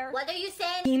out of there. What are you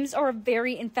saying? Memes are a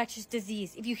very infectious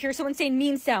disease. If you hear someone saying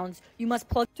meme sounds, you must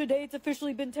plug... Today it's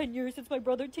officially been 10 years since my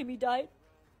brother Timmy died.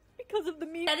 Because of the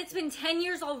meme... Said it's been 10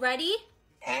 years already?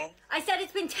 I said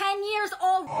it's been 10 years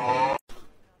already.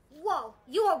 Whoa,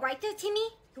 you were right there, Timmy?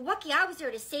 You're lucky I was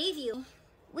there to save you.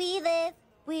 We live,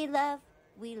 we love,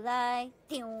 we lie.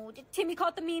 Timmy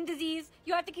caught the mean disease.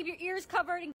 You have to keep your ears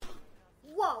covered and...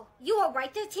 Whoa, you were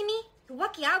right there, Timmy? You're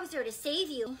lucky I was there to save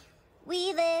you.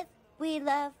 We live, we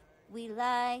love, we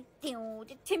lie.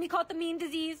 Timmy caught the mean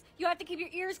disease. You have to keep your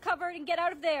ears covered and get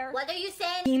out of there. What are you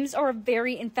saying? Memes are a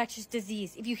very infectious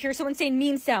disease. If you hear someone saying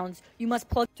meme sounds, you must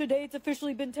plug... Today it's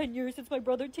officially been 10 years since my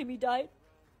brother Timmy died.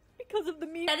 Because of the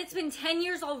meme... Said it's been 10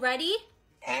 years already?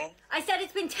 I said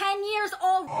it's been 10 years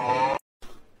already.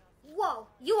 Whoa,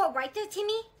 you were right there,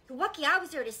 Timmy? You're lucky I was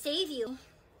there to save you.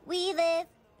 We live,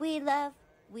 we love,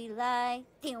 we lie.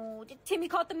 Timmy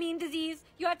caught the mean disease.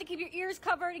 You have to keep your ears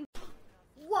covered and...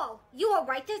 Whoa, you were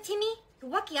right there, Timmy?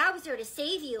 You're lucky I was there to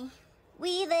save you.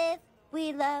 We live,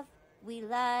 we love, we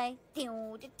lie.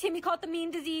 Timmy caught the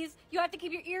mean disease. You have to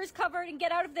keep your ears covered and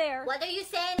get out of there. What are you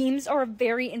saying? Memes are a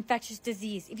very infectious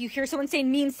disease. If you hear someone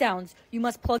saying meme sounds, you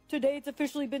must plug... Today it's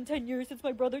officially been 10 years since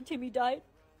my brother Timmy died.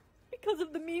 Because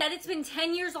of the meme... Said it's been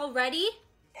 10 years already?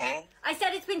 I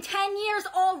said it's been 10 years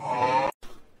already.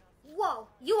 Whoa,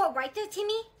 you were right there,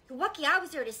 Timmy? You're lucky I was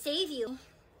there to save you.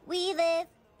 We live,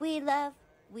 we love,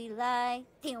 we lie.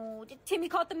 Timmy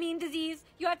caught the mean disease.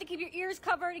 You have to keep your ears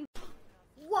covered and...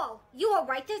 Whoa, you were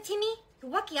right there, Timmy?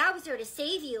 You're lucky I was there to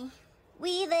save you.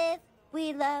 We live,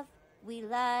 we love, we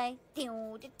lie.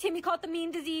 Timmy caught the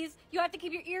mean disease. You have to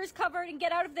keep your ears covered and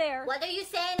get out of there. What are you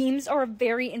saying? Memes are a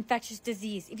very infectious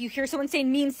disease. If you hear someone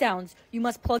saying meme sounds, you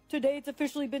must plug. Today it's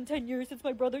officially been 10 years since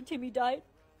my brother Timmy died.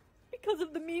 Because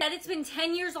of the meme. Said it's been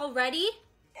 10 years already?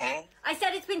 I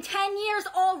said it's been 10 years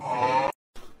already.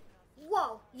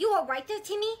 Whoa, you alright there,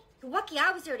 Timmy? You're lucky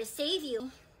I was there to save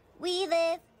you. We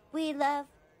live, we love,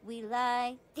 we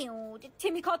lie.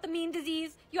 Timmy caught the mean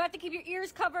disease. You have to keep your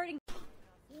ears covered and...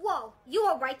 Whoa, you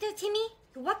alright there, Timmy?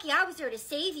 You're lucky I was there to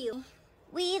save you.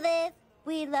 We live,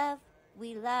 we love,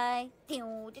 we lie.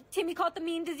 Timmy caught the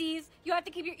mean disease. You have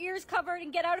to keep your ears covered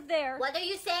and get out of there. What are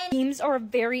you saying? Memes are a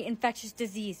very infectious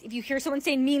disease. If you hear someone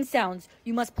saying meme sounds,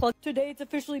 you must plug. Today it's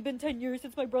officially been 10 years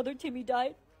since my brother Timmy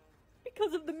died.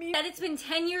 Because of the meme. Said it's been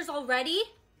 10 years already?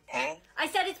 I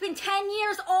said it's been 10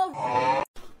 years already.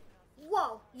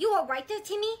 Whoa, you alright there,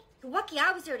 Timmy? You're lucky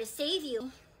I was there to save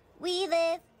you. We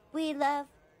live, we love,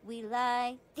 we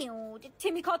lie.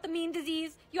 Timmy caught the mean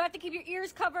disease. You have to keep your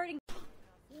ears covered and...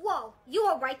 Whoa, you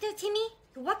alright there, Timmy?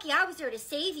 You're lucky I was there to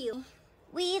save you.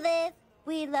 We live,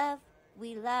 we love,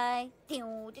 we lie.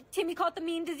 Timmy caught the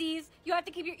mean disease. You have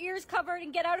to keep your ears covered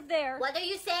and get out of there. What are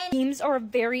you saying? Memes are a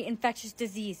very infectious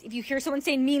disease. If you hear someone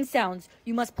saying meme sounds,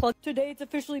 you must plug. Today it's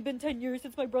officially been 10 years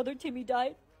since my brother Timmy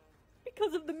died.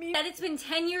 Because of the meme. Said it's been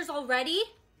 10 years already?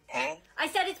 I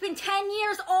said it's been 10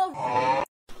 years already.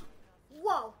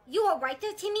 Whoa, you alright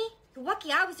there, Timmy? You're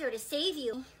lucky I was there to save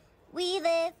you. We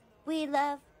live, we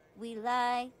love, we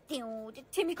lie.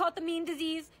 Timmy caught the mean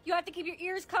disease. You have to keep your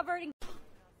ears covered and...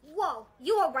 Whoa,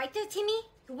 you alright there, Timmy?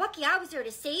 You're lucky I was there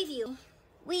to save you.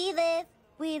 We live,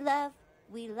 we love,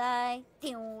 we lie.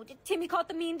 Timmy caught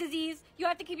the mean disease. You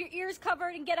have to keep your ears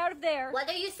covered and get out of there. What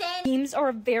are you saying? Memes are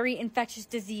a very infectious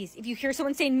disease. If you hear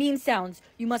someone saying meme sounds,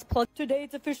 you must plug. Today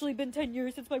it's officially been 10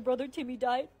 years since my brother Timmy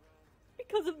died.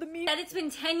 Because of the meme. Said it's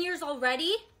been 10 years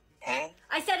already?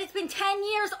 I said it's been 10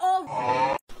 years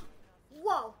already.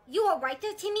 Whoa, you alright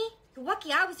there, Timmy? You're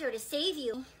lucky I was there to save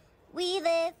you. We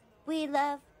live, we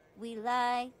love, we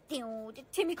lie.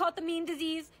 Timmy caught the mean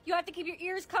disease. You have to keep your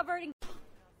ears covered and...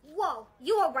 Whoa,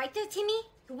 you alright there, Timmy?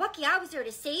 You're lucky I was there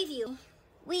to save you.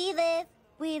 We live,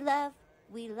 we love,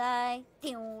 we lie.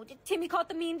 Timmy caught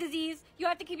the mean disease. You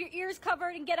have to keep your ears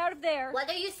covered and get out of there. What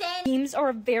are you saying? Memes are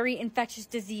a very infectious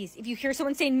disease. If you hear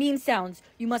someone saying meme sounds,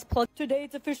 you must plug. Today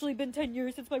it's officially been 10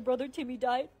 years since my brother Timmy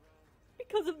died.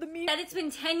 Because of the meme. Said it's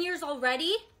been 10 years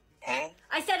already?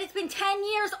 I said it's been 10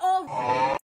 years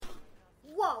already.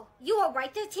 Whoa, you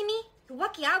alright there, Timmy? You're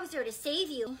lucky I was there to save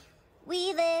you.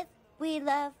 We live, we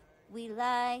love, we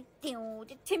lie.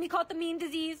 Timmy caught the mean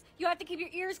disease. You have to keep your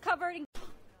ears covered and...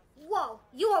 Whoa,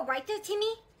 you alright there,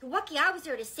 Timmy? You're lucky I was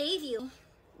there to save you.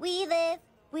 We live,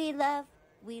 we love,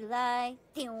 we lie.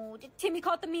 Timmy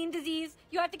caught the mean disease.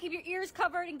 You have to keep your ears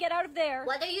covered and get out of there.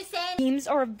 What are you saying? Memes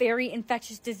are a very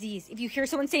infectious disease. If you hear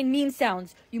someone saying meme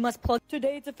sounds, you must plug.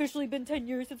 Today it's officially been 10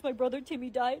 years since my brother Timmy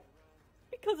died.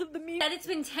 Because of the meme. Said it's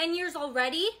been 10 years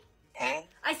already?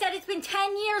 I said it's been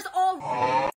 10 years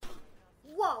already.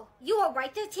 Whoa, you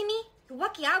alright there, Timmy? You're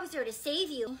lucky I was there to save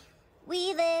you.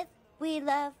 We live, we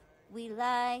love, we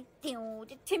lie.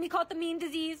 Timmy caught the mean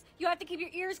disease. You have to keep your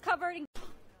ears covered and...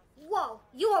 Whoa,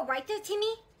 you alright there,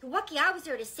 Timmy? You're lucky I was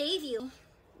there to save you.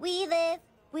 We live,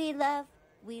 we love,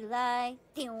 we lie.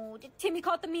 Timmy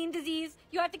caught the mean disease.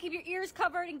 You have to keep your ears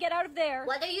covered and get out of there.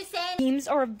 What are you saying? Memes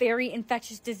are a very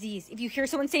infectious disease. If you hear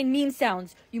someone saying meme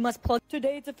sounds, you must plug.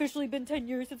 Today it's officially been 10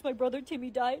 years since my brother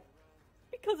Timmy died.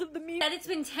 Because of the meme. Said it's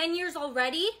been 10 years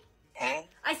already?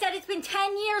 I said it's been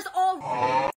 10 years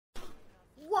already.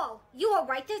 Whoa, you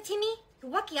alright there, Timmy?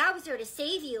 You're lucky I was there to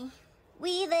save you.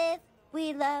 We live,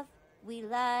 we love, we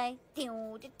lie.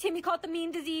 Timmy caught the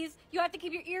mean disease. You have to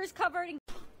keep your ears covered and...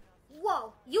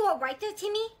 Whoa, you alright there,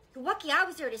 Timmy? You're lucky I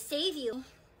was there to save you.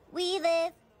 We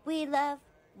live, we love,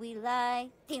 we lie.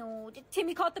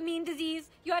 Timmy caught the mean disease.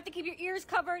 You have to keep your ears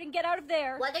covered and get out of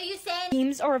there. What are you saying?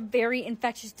 Memes are a very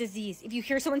infectious disease. If you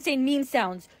hear someone saying meme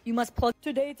sounds, you must plug.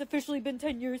 Today it's officially been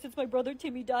 10 years since my brother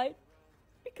Timmy died.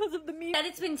 Because of the meme. Said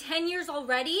it's been 10 years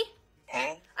already?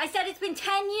 I said it's been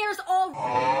 10 years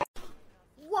already.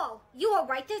 Whoa, you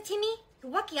alright there, Timmy?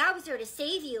 You're lucky I was there to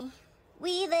save you.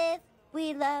 We live,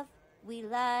 we love, we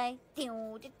lie.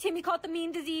 Timmy caught the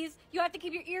mean disease. You have to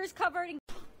keep your ears covered and...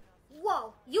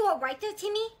 Whoa, you alright there,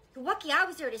 Timmy? You're lucky I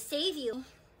was there to save you.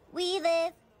 We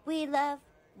live, we love,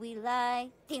 we lie.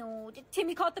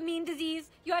 Timmy caught the mean disease.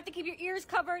 You have to keep your ears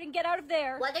covered and get out of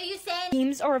there. What are you saying?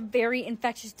 Memes are a very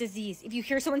infectious disease. If you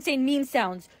hear someone saying meme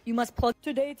sounds, you must plug.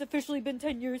 Today it's officially been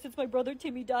 10 years since my brother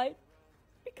Timmy died.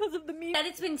 Because of the meme. Said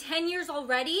it's been 10 years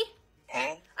already?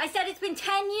 I said it's been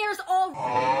 10 years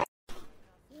already.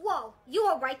 Whoa, you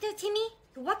alright there, Timmy?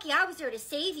 You're lucky I was there to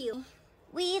save you.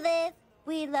 We live,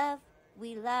 we love,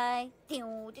 we lie.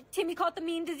 Timmy caught the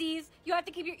mean disease. You have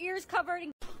to keep your ears covered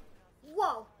and...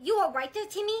 Whoa, you alright there,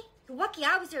 Timmy? You're lucky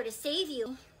I was there to save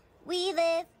you. We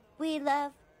live, we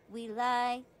love, we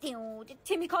lie.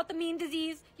 Timmy caught the mean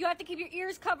disease. You have to keep your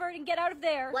ears covered and get out of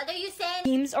there. What are you saying?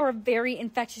 Memes are a very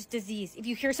infectious disease. If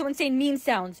you hear someone saying meme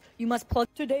sounds, you must plug...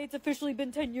 Today it's officially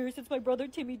been 10 years since my brother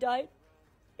Timmy died.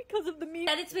 Because of the meme...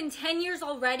 Said it's been 10 years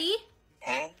already?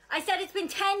 I said it's been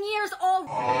 10 years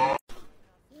already.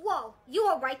 Whoa, you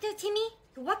alright there, Timmy?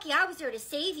 You're lucky I was there to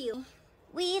save you.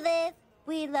 We live,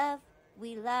 we love,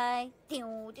 we lie.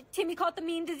 Timmy caught the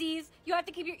mean disease. You have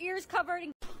to keep your ears covered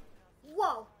and...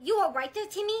 Whoa, you alright there,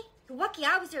 Timmy? You're lucky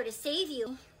I was there to save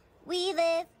you. We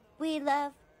live, we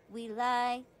love, we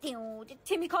lie.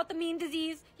 Timmy caught the mean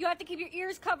disease. You have to keep your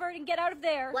ears covered and get out of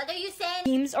there. What are you saying?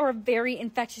 Memes are a very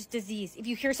infectious disease. If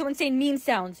you hear someone saying meme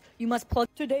sounds, you must plug...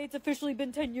 Today it's officially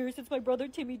been 10 years since my brother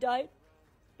Timmy died.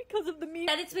 Because of the meme...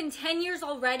 Said it's been 10 years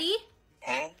already?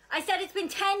 I said it's been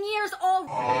 10 years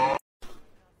already.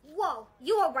 Whoa,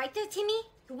 you alright there, Timmy?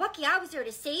 You're lucky I was there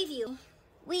to save you.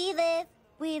 We live,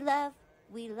 we love,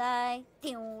 we lie.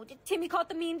 Timmy caught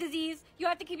the mean disease. You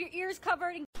have to keep your ears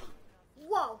covered and...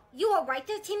 Whoa, you alright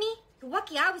there, Timmy? You're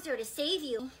lucky I was there to save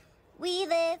you. We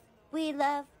live, we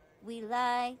love, we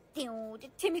lie.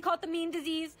 Timmy caught the mean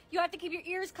disease. You have to keep your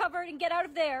ears covered and get out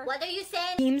of there. What are you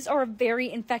saying? Memes are a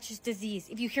very infectious disease.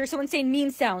 If you hear someone saying meme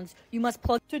sounds, you must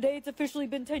plug... Today it's officially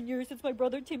been 10 years since my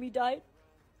brother Timmy died.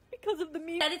 Because of the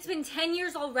meme... Said it's been 10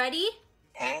 years already?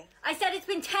 I said it's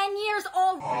been 10 years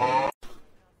already.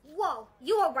 Whoa,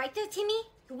 you alright there, Timmy?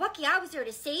 You're lucky I was there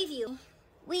to save you.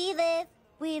 We live,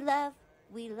 we love,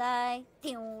 we lie.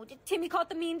 Timmy caught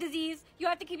the mean disease. You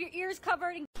have to keep your ears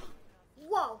covered and...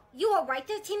 Whoa, you alright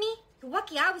there, Timmy? You're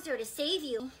lucky I was there to save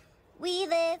you. We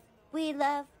live, we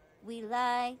love, we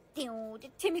lie.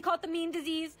 Timmy caught the mean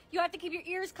disease. You have to keep your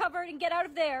ears covered and get out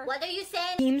of there. What are you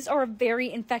saying? Memes are a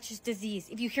very infectious disease.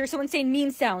 If you hear someone saying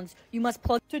meme sounds, you must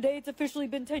plug... Today it's officially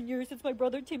been 10 years since my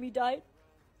brother Timmy died.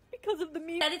 Because of the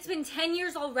meme... Said it's been 10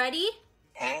 years already?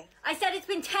 I said it's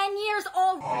been 10 years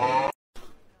already.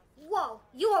 Whoa,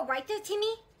 you alright there,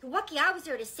 Timmy? You're lucky I was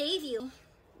there to save you.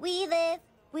 We live,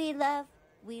 we love,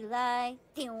 we lie.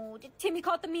 Timmy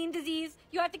caught the mean disease.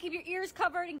 You have to keep your ears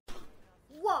covered and...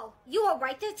 Whoa, you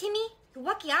alright there, Timmy? You're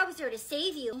lucky I was there to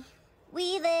save you.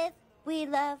 We live, we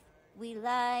love, we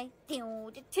lie.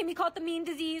 Timmy caught the mean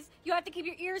disease. You have to keep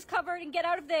your ears covered and get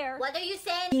out of there. What are you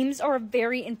saying? Memes are a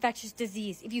very infectious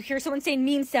disease. If you hear someone saying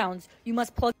meme sounds, you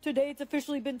must plug... Today it's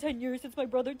officially been 10 years since my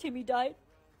brother Timmy died.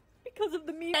 Because of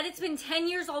the meme... Said it's been 10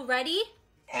 years already?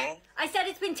 I said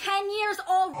it's been 10 years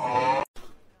already.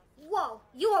 Whoa,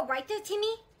 you alright there,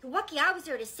 Timmy? You're lucky I was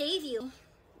there to save you.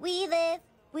 We live,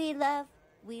 we love,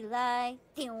 we lie.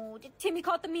 Timmy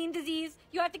caught the mean disease.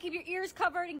 You have to keep your ears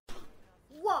covered and...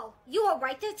 Whoa, you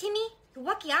alright there, Timmy? You're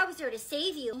lucky I was there to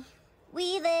save you.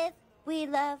 We live, we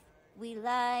love, we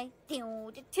lie.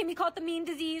 Timmy caught the mean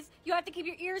disease. You have to keep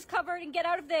your ears covered and get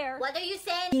out of there. What are you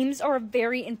saying? Memes are a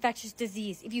very infectious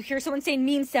disease. If you hear someone saying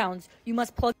meme sounds, you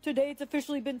must plug... Today it's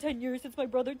officially been 10 years since my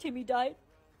brother Timmy died.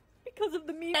 Because of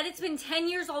the meme... Said it's been 10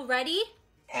 years already?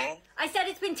 I said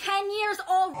it's been 10 years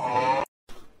already.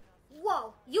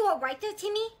 Whoa, you alright there,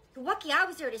 Timmy? You're lucky I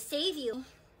was there to save you.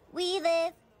 We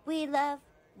live, we love,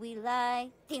 we lie.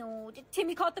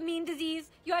 Timmy caught the mean disease.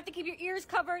 You have to keep your ears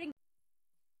covered and...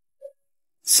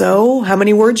 So, how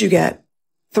many words you get?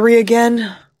 3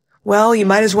 again? Well, you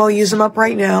might as well use them up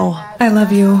right now. I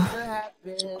love you.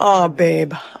 Aw,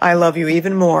 babe, I love you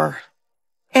even more.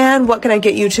 And what can I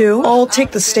get you two? I'll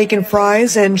take the steak and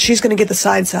fries, and she's gonna get the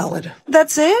side salad.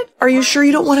 That's it? Are you sure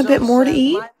you don't want a bit more to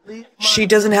eat? She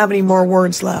doesn't have any more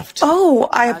words left. Oh,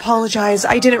 I apologize.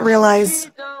 I didn't realize.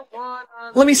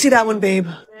 Let me see that one, babe.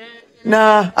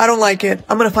 Nah, I don't like it.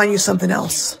 I'm gonna find you something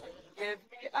else.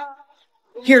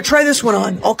 Here, try this one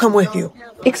on. I'll come with you.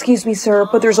 Excuse me, sir,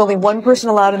 but there's only one person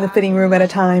allowed in the fitting room at a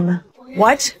time.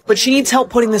 What? But she needs help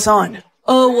putting this on.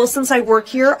 Oh, well, since I work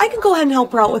here, I can go ahead and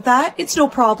help her out with that. It's no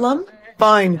problem.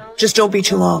 Fine. Just don't be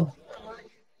too long.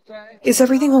 Is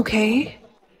everything okay?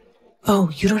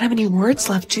 Oh, you don't have any words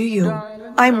left, do you?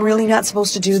 I'm really not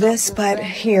supposed to do this, but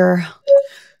here.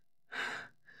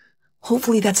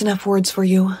 Hopefully that's enough words for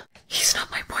you. He's not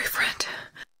my boyfriend.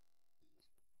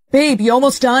 Babe, you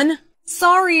almost done?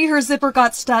 Sorry, her zipper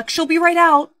got stuck. She'll be right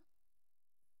out.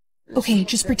 Okay,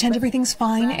 just pretend everything's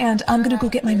fine, and I'm gonna go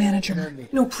get my manager.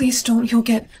 No, please don't. You'll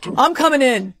get... I'm coming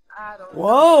in.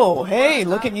 Whoa, hey,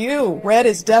 look at you. Red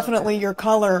is definitely your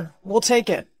color. We'll take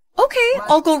it. Okay,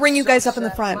 I'll go ring you guys up in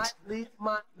the front.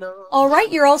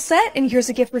 Alright, you're all set, and here's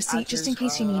a gift receipt just in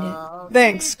case you need it.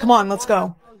 Thanks. Come on, let's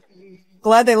go.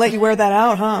 Glad they let you wear that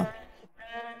out, huh?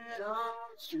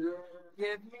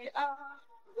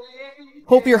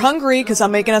 Hope you're hungry, 'cause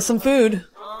I'm making us some food.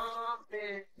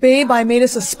 Babe, I made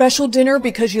us a special dinner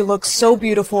because you look so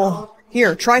beautiful.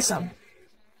 Here, try some.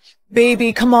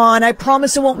 Baby, come on, I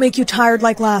promise it won't make you tired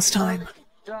like last time.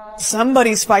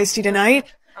 Somebody's feisty tonight.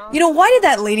 You know, why did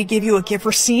that lady give you a gift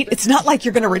receipt? It's not like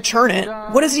you're gonna return it.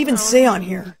 What does it even say on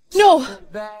here? No!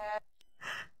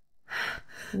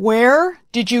 Where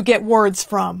did you get words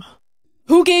from?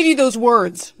 Who gave you those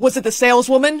words? Was it the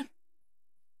saleswoman?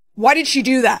 Why did she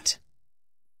do that?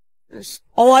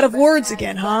 All out of words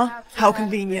again, huh? How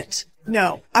convenient.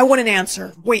 No, I want an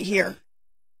answer. Wait here.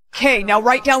 Okay, now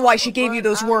write down why she gave you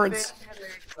those words.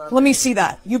 Let me see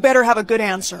that. You better have a good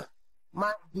answer.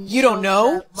 You don't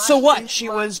know? So what? She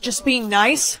was just being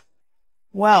nice?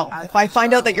 Well, if I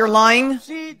find out that you're lying,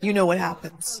 you know what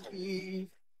happens.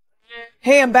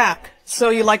 Hey, I'm back. So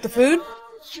you like the food?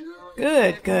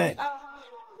 Good, good.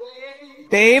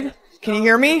 Babe, can you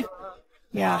hear me?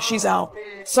 Yeah, she's out.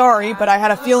 Sorry, but I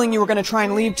had a feeling you were going to try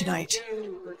and leave tonight.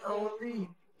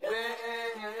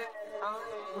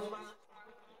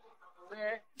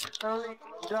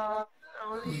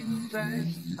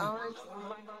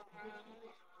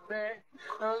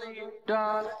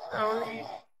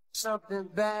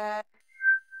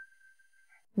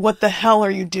 What the hell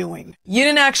are you doing? You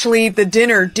didn't actually eat the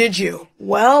dinner, did you?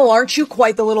 Well, aren't you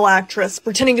quite the little actress,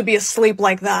 pretending to be asleep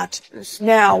like that?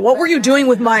 Now, what were you doing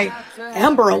with my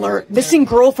Amber Alert missing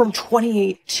girl from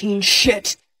 2018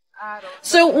 shit?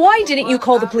 So why didn't you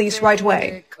call the police right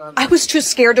away? I was too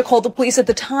scared to call the police at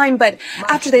the time, but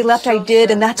after they left I did,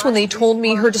 and that's when they told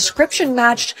me her description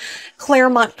matched Claire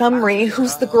Montgomery,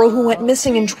 who's the girl who went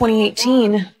missing in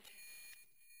 2018.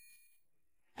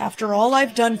 After all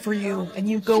I've done for you, and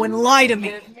you go and lie to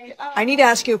me. I need to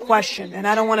ask you a question, and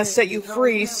I don't want to set you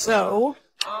free, so...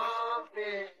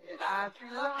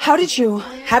 How did you?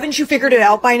 Haven't you figured it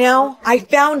out by now? I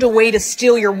found a way to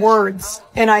steal your words,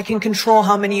 and I can control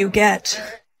how many you get.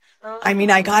 I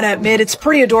mean, I gotta admit, it's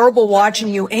pretty adorable watching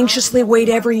you anxiously wait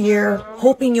every year,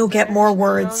 hoping you'll get more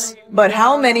words. But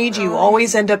how many do you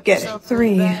always end up getting?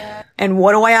 3. And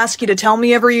what do I ask you to tell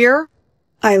me every year?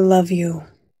 I love you.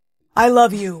 I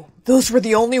love you. Those were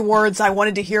the only words I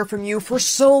wanted to hear from you for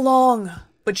so long.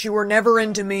 But you were never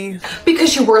into me.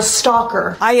 Because you were a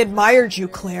stalker. I admired you,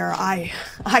 Claire. I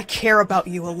care about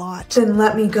you a lot. Then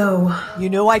let me go. You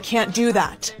know I can't do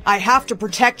that. I have to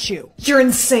protect you. You're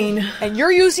insane. And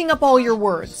you're using up all your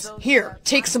words. Here,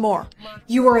 take some more.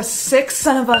 You are a sick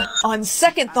son of a... On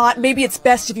second thought, maybe it's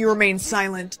best if you remain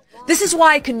silent. This is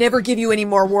why I could never give you any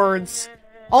more words.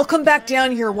 I'll come back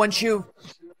down here once you...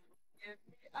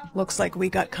 Looks like we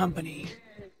got company.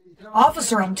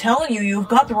 Officer, I'm telling you, you've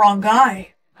got the wrong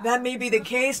guy. That may be the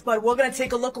case, but we're gonna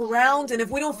take a look around, and if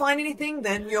we don't find anything,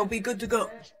 then you'll be good to go.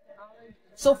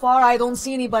 So far, I don't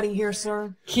see anybody here,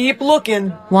 sir. Keep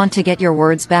looking. Want to get your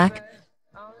words back?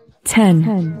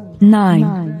 10,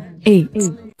 9, 8,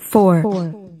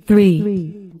 4,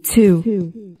 3,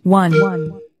 2,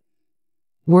 1.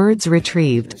 Words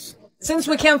retrieved. Since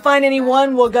we can't find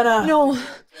anyone, we're gonna...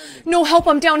 No help,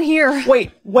 I'm down here.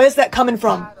 Wait, where's that coming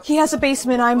from? He has a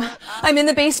basement, I'm in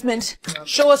the basement.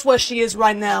 Show us where she is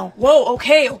right now. Whoa,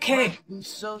 okay.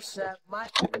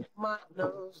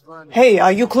 Hey,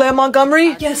 are you Claire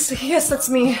Montgomery? Yes, that's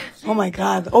me. Oh my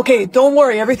god. Okay, don't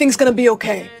worry, everything's gonna be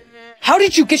okay. How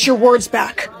did you get your words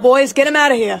back? Boys, get him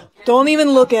out of here. Don't even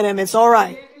look at him, it's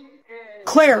alright.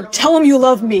 Claire, tell him you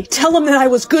love me. Tell him that I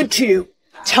was good to you.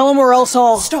 Tell him or else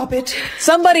I'll... Stop it.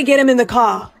 Somebody get him in the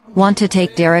car. Want to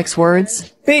take Derek's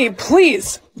words? Babe,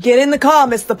 please! Get in the car,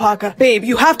 Miss Thapaka. Babe,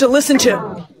 you have to listen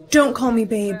to... Don't call me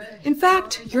babe. In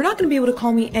fact, you're not going to be able to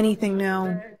call me anything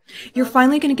now. You're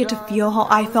finally going to get to feel how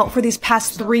I felt for these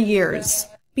past 3 years.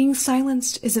 Being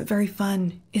silenced isn't very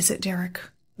fun, is it, Derek?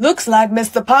 Looks like Miss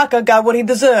Thapaka got what he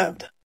deserved.